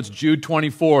taking notes, Jude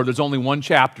 24, there's only one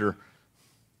chapter.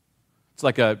 It's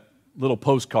like a little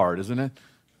postcard, isn't it?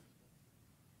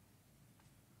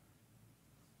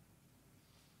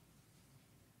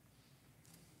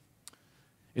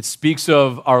 It speaks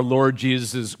of our Lord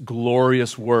Jesus'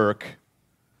 glorious work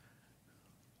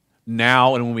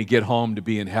now and when we get home to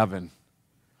be in heaven.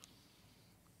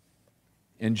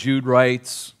 And Jude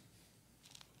writes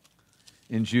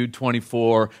in Jude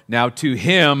 24, now to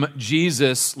him,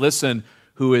 Jesus, listen,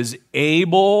 who is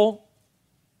able,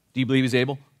 do you believe he's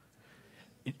able?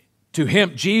 To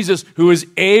him, Jesus, who is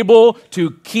able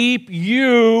to keep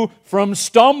you from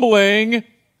stumbling,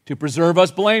 to preserve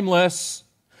us blameless.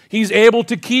 He's able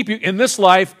to keep you in this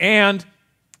life and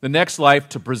the next life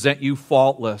to present you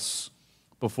faultless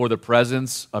before the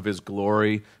presence of his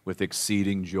glory with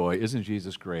exceeding joy. Isn't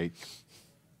Jesus great?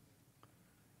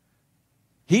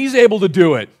 He's able to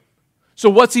do it. So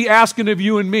what's he asking of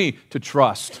you and me? To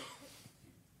trust.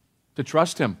 To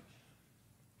trust him.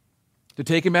 To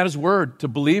take him at his word. To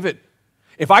believe it.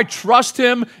 If I trust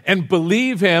him and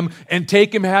believe him and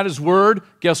take him at his word,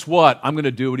 guess what? I'm going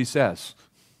to do what he says.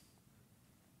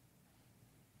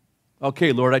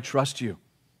 Okay, Lord, I trust you.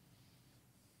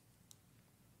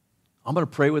 I'm going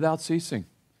to pray without ceasing.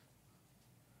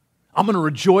 I'm going to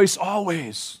rejoice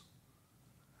always.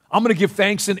 I'm going to give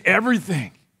thanks in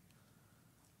everything.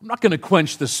 I'm not going to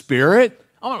quench the Spirit.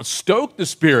 I'm going to stoke the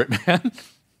Spirit, man.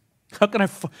 How can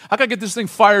I get this thing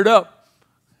fired up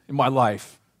in my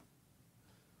life?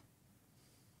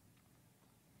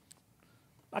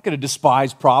 I'm not going to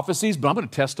despise prophecies, but I'm going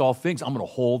to test all things. I'm going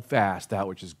to hold fast that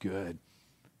which is good.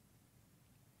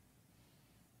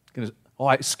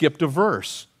 I skipped a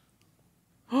verse.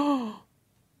 You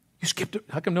skipped it.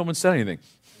 How come no one said anything?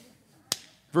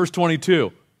 Verse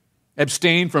 22.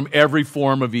 Abstain from every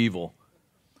form of evil.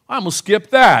 I'm going to skip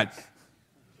that.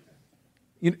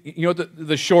 You know what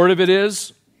the short of it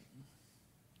is?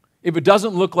 If it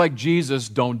doesn't look like Jesus,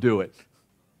 don't do it.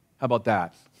 How about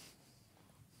that?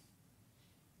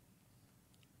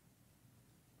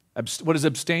 What does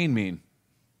abstain mean?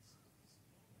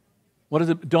 What is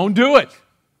it? Don't do it.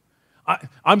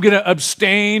 I'm going to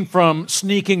abstain from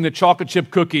sneaking the chocolate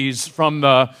chip cookies from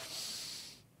the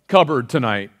cupboard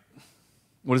tonight.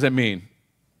 What does that mean?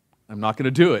 I'm not going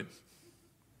to do it.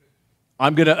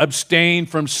 I'm going to abstain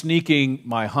from sneaking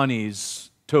my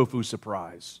honey's tofu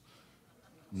surprise.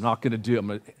 I'm not going to do it. I'm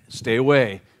going to stay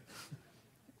away.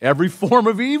 Every form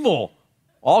of evil,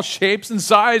 all shapes and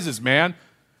sizes, man.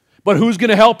 But who's going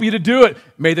to help you to do it?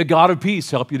 May the God of peace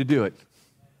help you to do it.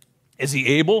 Is he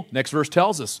able? Next verse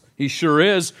tells us. He sure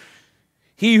is.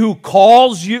 He who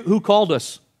calls you, who called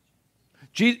us?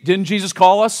 Didn't Jesus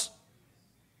call us?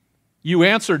 You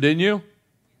answered, didn't you?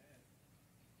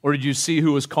 Or did you see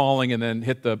who was calling and then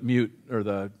hit the mute or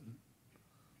the...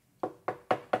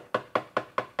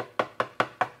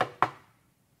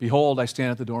 Behold, I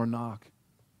stand at the door and knock.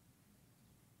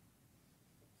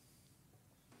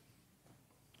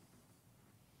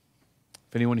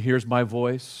 If anyone hears my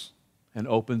voice and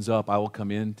opens up, I will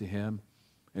come in to him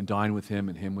and dine with him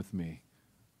and him with me.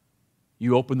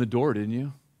 You opened the door, didn't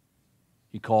you?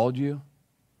 He called you.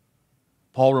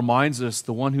 Paul reminds us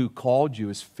the one who called you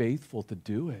is faithful to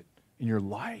do it in your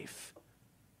life.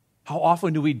 How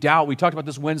often do we doubt? We talked about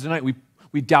this Wednesday night.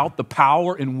 We doubt the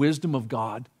power and wisdom of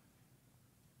God.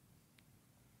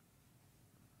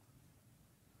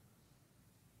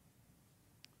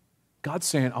 God's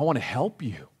saying, I want to help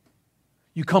you.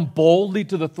 You come boldly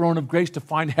to the throne of grace to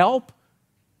find help.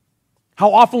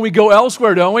 How often we go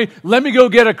elsewhere, don't we? Let me go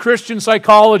get a Christian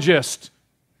psychologist.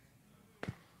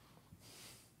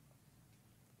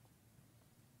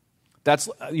 That's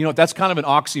kind of an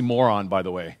oxymoron, by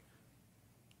the way.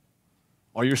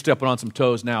 Oh, you're stepping on some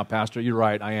toes now, Pastor. You're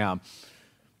right, I am.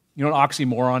 You know what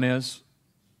oxymoron is?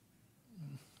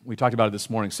 We talked about it this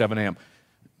morning, 7 a.m.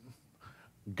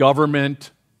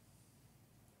 Government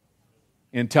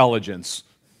intelligence.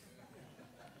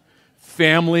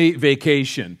 Family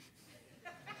vacation.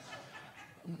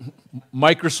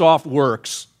 Microsoft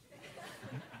works.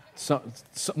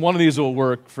 One of these will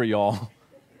work for y'all.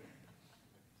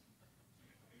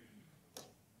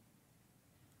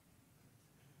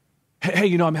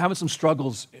 Hey, I'm having some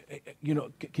struggles.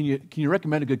 Can you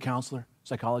recommend a good counselor,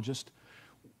 psychologist?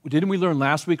 Didn't we learn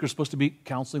last week we're supposed to be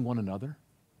counseling one another?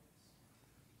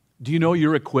 Do you know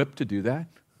you're equipped to do that?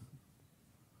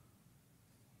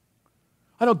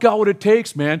 I don't got what it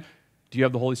takes, man. Do you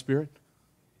have the Holy Spirit?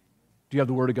 Do you have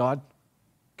the Word of God?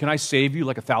 Can I save you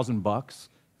like $1,000?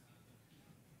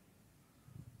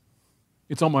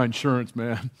 It's on my insurance,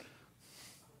 man.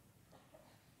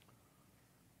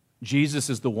 Jesus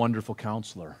is the wonderful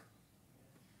counselor.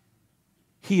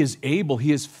 He is able,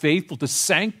 He is faithful to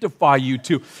sanctify you,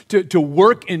 to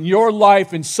work in your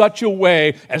life in such a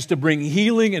way as to bring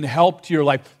healing and help to your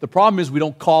life. The problem is we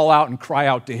don't call out and cry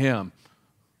out to Him.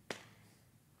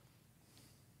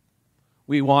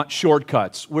 We want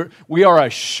shortcuts. We are a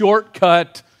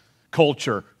shortcut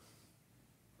culture.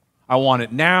 I want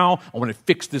it now. I want it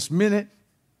fixed this minute.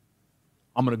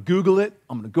 I'm going to Google it.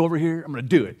 I'm going to go over here. I'm going to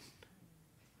do it.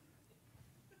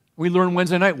 We learn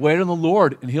Wednesday night, wait on the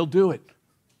Lord, and He'll do it.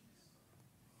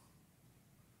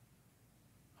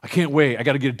 I can't wait. I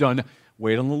got to get it done.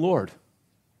 Wait on the Lord.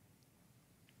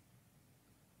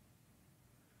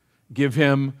 Give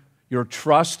Him your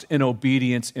trust and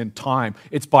obedience in time.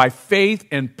 It's by faith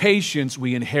and patience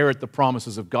we inherit the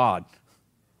promises of God.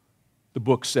 The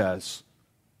book says.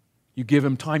 You give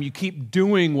Him time. You keep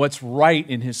doing what's right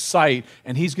in His sight,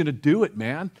 and He's going to do it,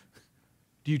 man.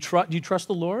 Do you trust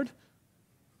the Lord?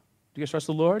 Do you guys trust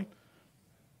the Lord?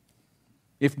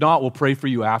 If not, we'll pray for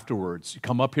you afterwards. You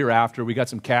come up here after. We got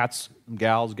some cats, some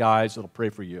gals, guys that'll pray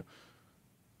for you.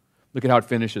 Look at how it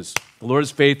finishes. The Lord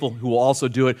is faithful, who will also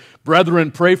do it.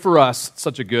 Brethren, pray for us. It's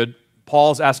such a good.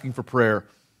 Paul's asking for prayer.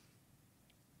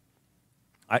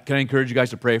 Can I encourage you guys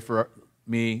to pray for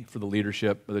me, for the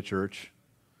leadership of the church?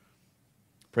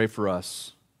 Pray for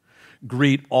us.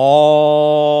 Greet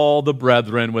all the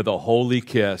brethren with a holy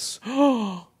kiss.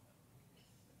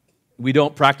 We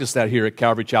don't practice that here at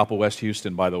Calvary Chapel, West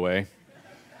Houston, by the way.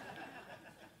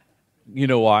 You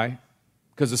know why?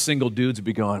 Because the single dudes would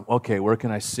be going, okay, where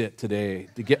can I sit today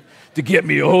to get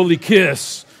me a holy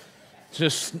kiss?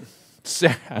 Just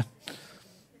sad.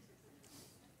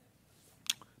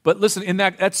 But listen, in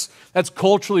that's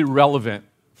culturally relevant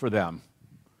for them.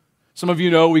 Some of you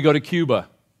know we go to Cuba,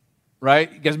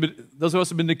 right? You guys, those of us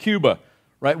have been to Cuba,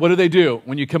 right? What do?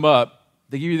 When you come up,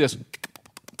 they give you this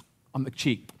on the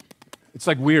cheek. It's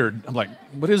like weird. I'm like,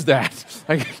 what is that?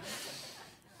 Like,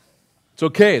 it's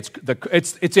okay.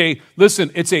 It's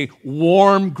a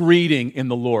warm greeting in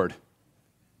the Lord.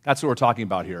 That's what we're talking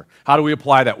about here. How do we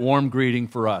apply that warm greeting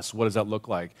for us? What does that look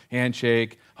like?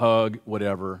 Handshake, hug,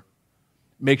 whatever.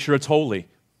 Make sure it's holy.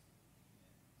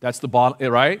 That's the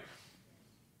bottom, right?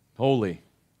 Holy.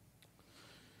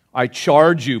 I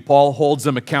charge you, Paul holds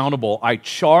them accountable. I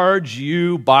charge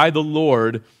you by the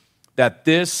Lord that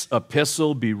this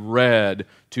epistle be read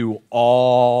to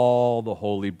all the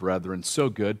holy brethren. So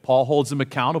good. Paul holds them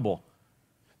accountable.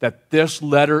 That this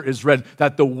letter is read,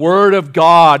 that the word of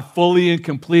God fully and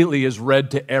completely is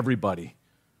read to everybody.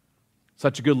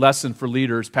 Such a good lesson for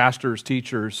leaders, pastors,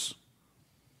 teachers.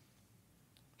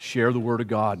 Share the word of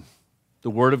God.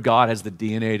 The word of God has the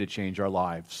DNA to change our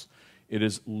lives. It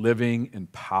is living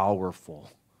and powerful.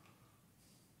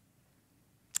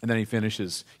 And then he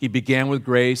finishes. He began with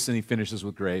grace and he finishes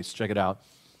with grace. Check it out.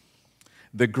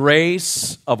 The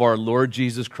grace of our Lord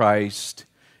Jesus Christ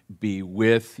be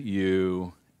with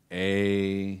you.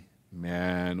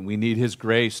 Amen. We need his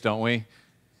grace, don't we?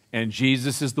 And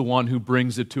Jesus is the one who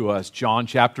brings it to us. John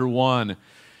chapter 1.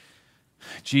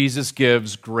 Jesus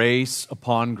gives grace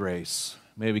upon grace.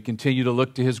 May we continue to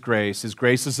look to his grace. His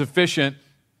grace is sufficient.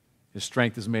 His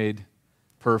strength is made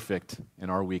perfect in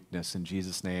our weakness. In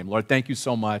Jesus' name. Lord, thank you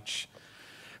so much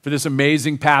for this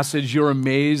amazing passage, your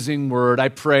amazing word. I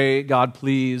pray, God,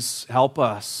 please help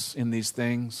us in these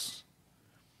things.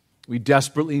 We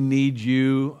desperately need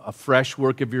you, a fresh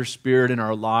work of your Spirit in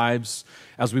our lives.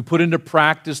 As we put into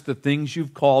practice the things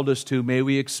you've called us to, may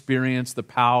we experience the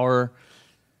power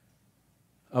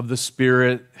of the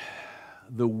Spirit,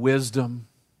 the wisdom,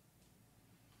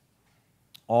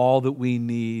 all that we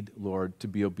need, Lord, to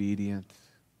be obedient.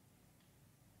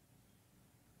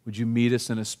 Would you meet us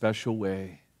in a special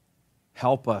way?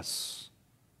 Help us.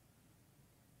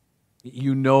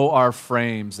 You know our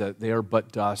frames, that they are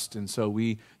but dust, and so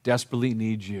we desperately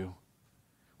need you.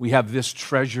 We have this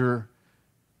treasure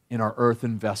in our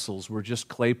earthen vessels. We're just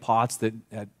clay pots that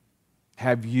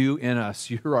have you in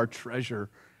us. You're our treasure.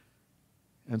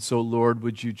 And so, Lord,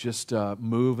 would you just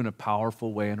move in a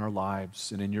powerful way in our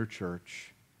lives and in your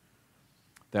church,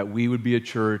 that we would be a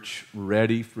church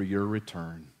ready for your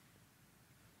return,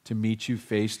 to meet you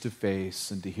face to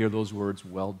face and to hear those words,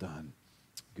 well done,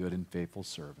 good and faithful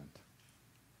servant.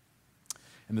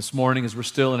 And this morning, as we're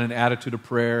still in an attitude of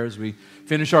prayer, as we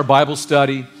finish our Bible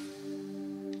study,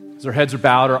 as our heads are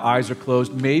bowed, our eyes are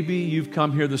closed, maybe you've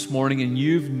come here this morning and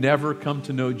you've never come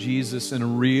to know Jesus in a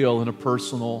real and a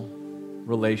personal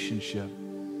relationship.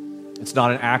 It's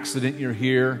not an accident you're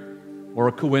here or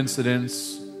a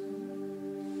coincidence.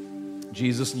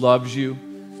 Jesus loves you.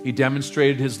 He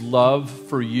demonstrated his love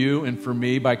for you and for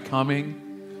me by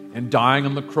coming and dying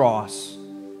on the cross.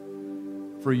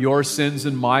 For your sins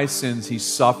and my sins, he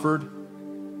suffered,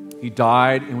 he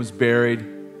died and was buried,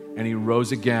 and he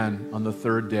rose again on the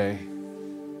third day.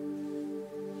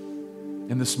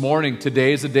 And this morning,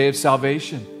 today is a day of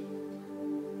salvation.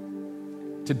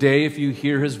 Today, if you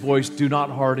hear his voice, do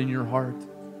not harden your heart,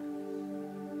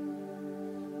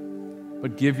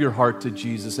 but give your heart to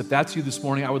Jesus. If that's you this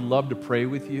morning, I would love to pray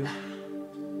with you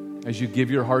as you give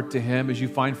your heart to him, as you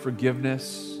find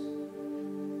forgiveness,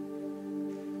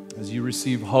 as you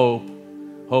receive hope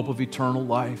of eternal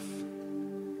life.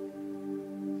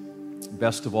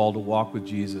 Best of all, to walk with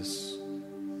Jesus.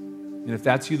 And if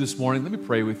that's you this morning, let me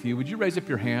pray with you. Would you raise up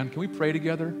your hand? Can we pray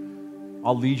together?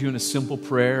 I'll lead you in a simple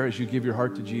prayer as you give your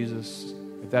heart to Jesus.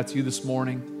 If that's you this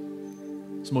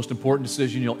morning, it's the most important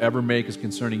decision you'll ever make is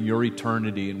concerning your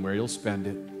eternity and where you'll spend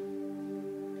it.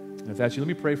 And if that's you, let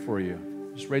me pray for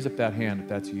you. Just raise up that hand if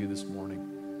that's you this morning.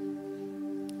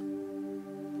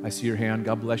 I see your hand.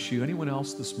 God bless you. Anyone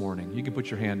else this morning? You can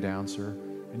put your hand down, sir.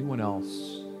 Anyone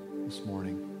else this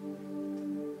morning?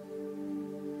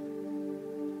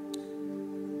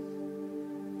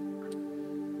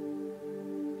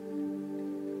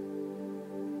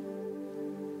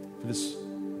 For this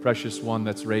precious one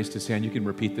that's raised his hand, you can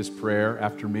repeat this prayer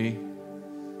after me.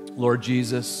 Lord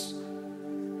Jesus,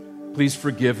 please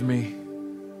forgive me.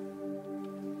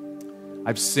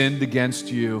 I've sinned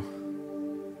against you.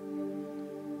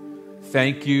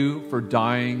 Thank you for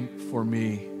dying for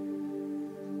me,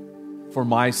 for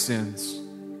my sins.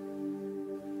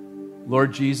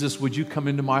 Lord Jesus, would you come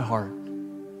into my heart?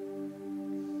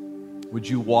 Would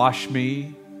you wash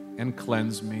me and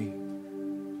cleanse me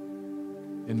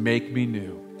and make me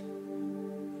new?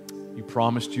 You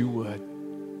promised you would.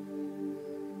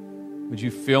 Would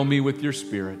you fill me with your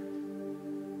Spirit?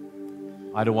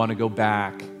 I don't want to go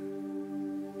back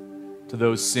to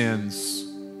those sins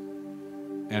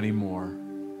anymore.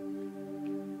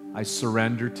 I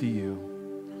surrender to you.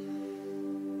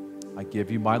 I give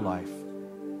you my life.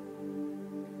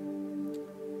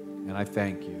 And I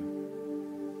thank you.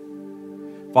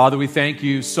 Father, we thank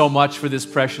you so much for this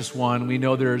precious one. We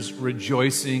know there's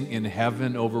rejoicing in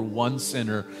heaven over one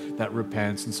sinner that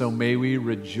repents. And so may we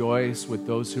rejoice with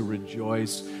those who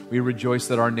rejoice. We rejoice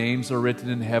that our names are written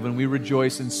in heaven. We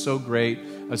rejoice in so great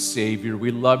a Savior.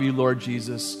 We love you, Lord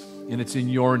Jesus. And it's in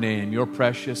your name, your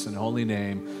precious and holy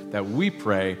name, that we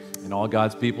pray. And all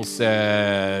God's people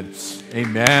said,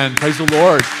 amen. Praise the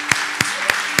Lord.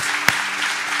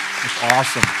 That's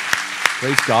awesome.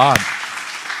 Praise God.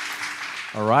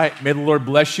 All right. May the Lord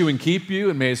bless you and keep you,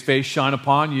 and may his face shine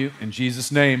upon you. In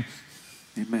Jesus' name.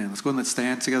 Amen. Let's go and let's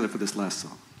stand together for this last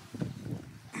song.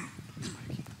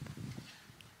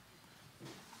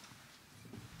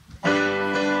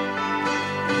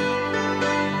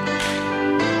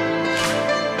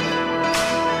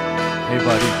 Hey,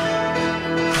 buddy.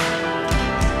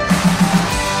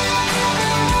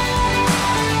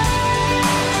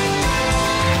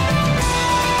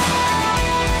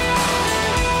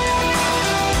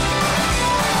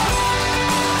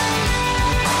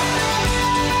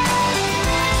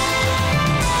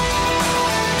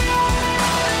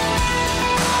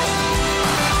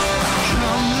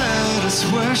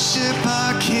 Worship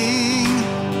our King.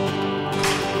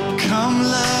 Come,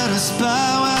 let us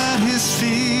bow at his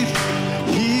feet.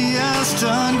 He has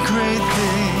done great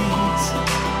things.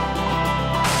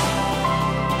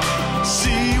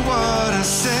 See what our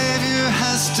Savior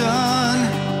has done.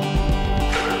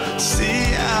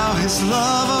 See how his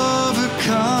love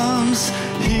overcomes.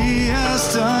 He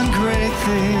has done great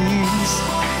things.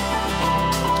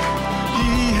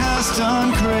 He has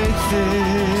done great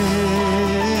things.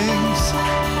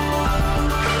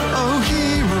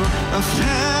 Of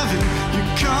heaven, you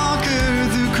conquer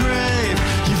the grave,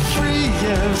 you free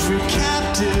every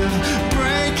captive,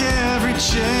 break every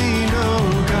chain. Oh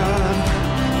God,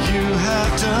 you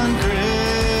have done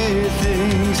great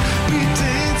things. We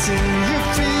dance in your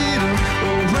freedom,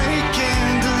 awake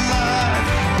and alive.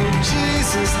 Oh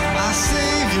Jesus, our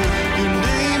Savior, your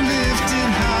name lifted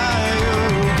high.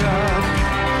 Oh God,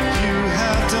 you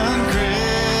have done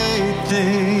great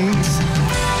things.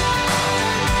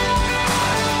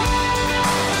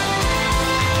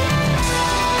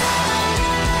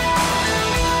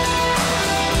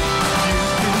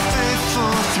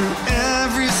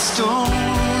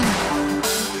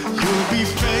 You'll be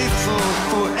faithful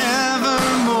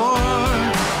forevermore.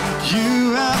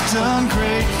 You have done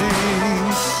great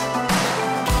things,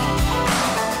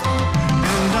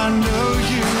 and I know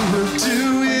you will do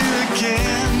it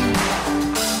again.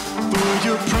 For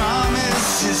your promise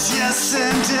is yes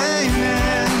and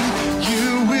amen. You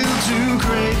will do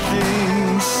great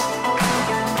things.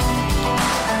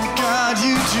 God,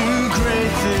 you do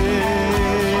great things.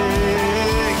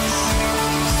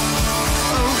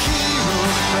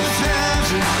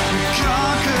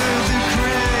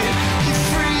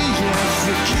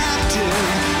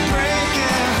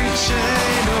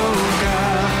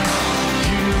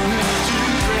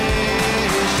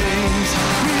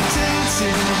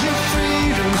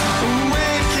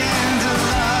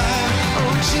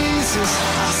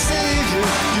 Our Savior,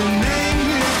 your name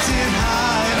lifted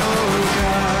high. Oh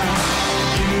God,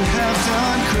 you have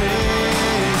done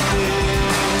great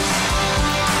things.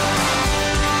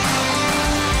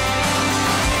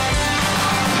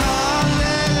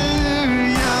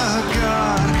 Hallelujah,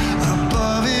 God,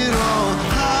 above it all.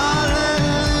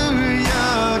 Hallelujah,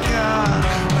 God,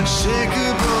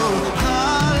 unshakable.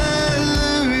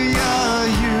 Hallelujah,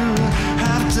 you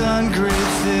have done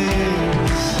great things.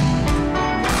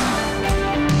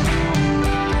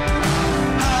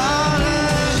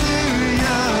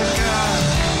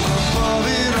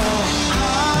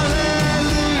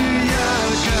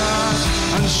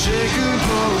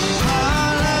 Unshakable,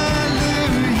 hallelujah,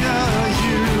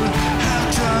 you have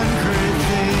done great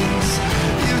things,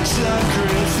 you've done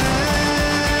great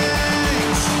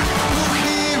things. Oh,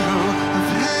 hero of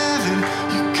heaven,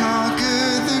 you conquer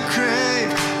the grave,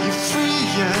 you free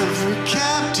every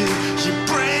captive, you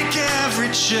break every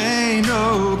chain.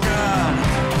 Oh God,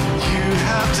 you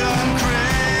have done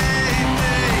great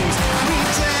things. We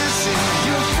dance in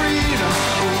your freedom,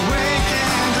 awake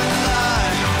and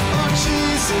alive. Oh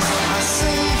Jesus, our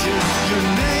Savior, your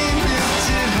name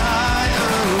lifted high.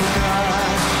 Oh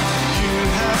God, you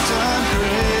have done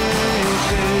great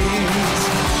things.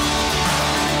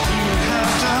 You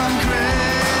have done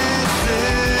great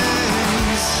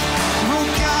things. Oh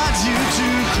God, you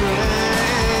do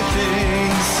great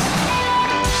things.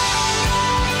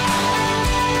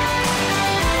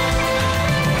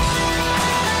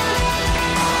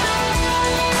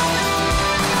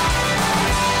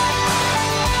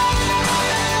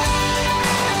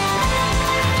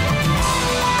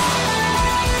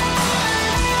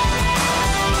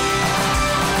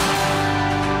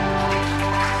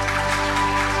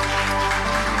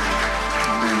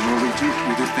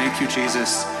 Thank you,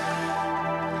 Jesus,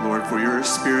 Lord, for your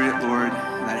Spirit, Lord,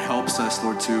 that helps us,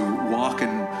 Lord, to walk in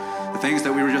the things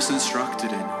that we were just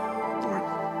instructed in, Lord.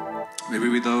 May we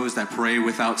be those that pray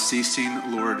without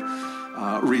ceasing, Lord,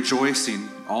 rejoicing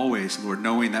always, Lord,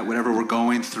 knowing that whatever we're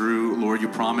going through, Lord, you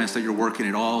promise that you're working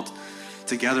it all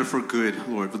together for good,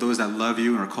 Lord, for those that love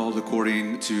you and are called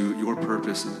according to your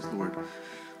purposes, Lord.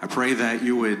 I pray that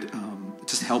you would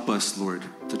just help us, Lord,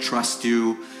 to trust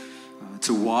you,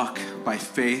 to walk by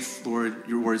faith, Lord.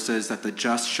 Your word says that the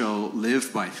just shall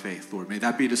live by faith, Lord. May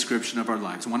that be a description of our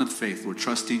lives. One of faith, Lord,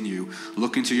 trusting you,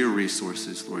 looking to your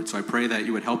resources, Lord. So I pray that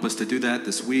you would help us to do that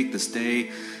this week, this day.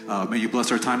 May you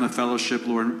bless our time of fellowship,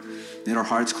 Lord. Knit our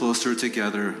hearts closer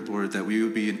together, Lord, that we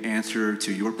would be an answer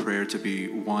to your prayer to be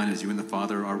one as you and the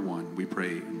Father are one. We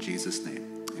pray in Jesus'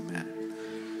 name. Amen.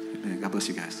 Amen. God bless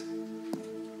you guys.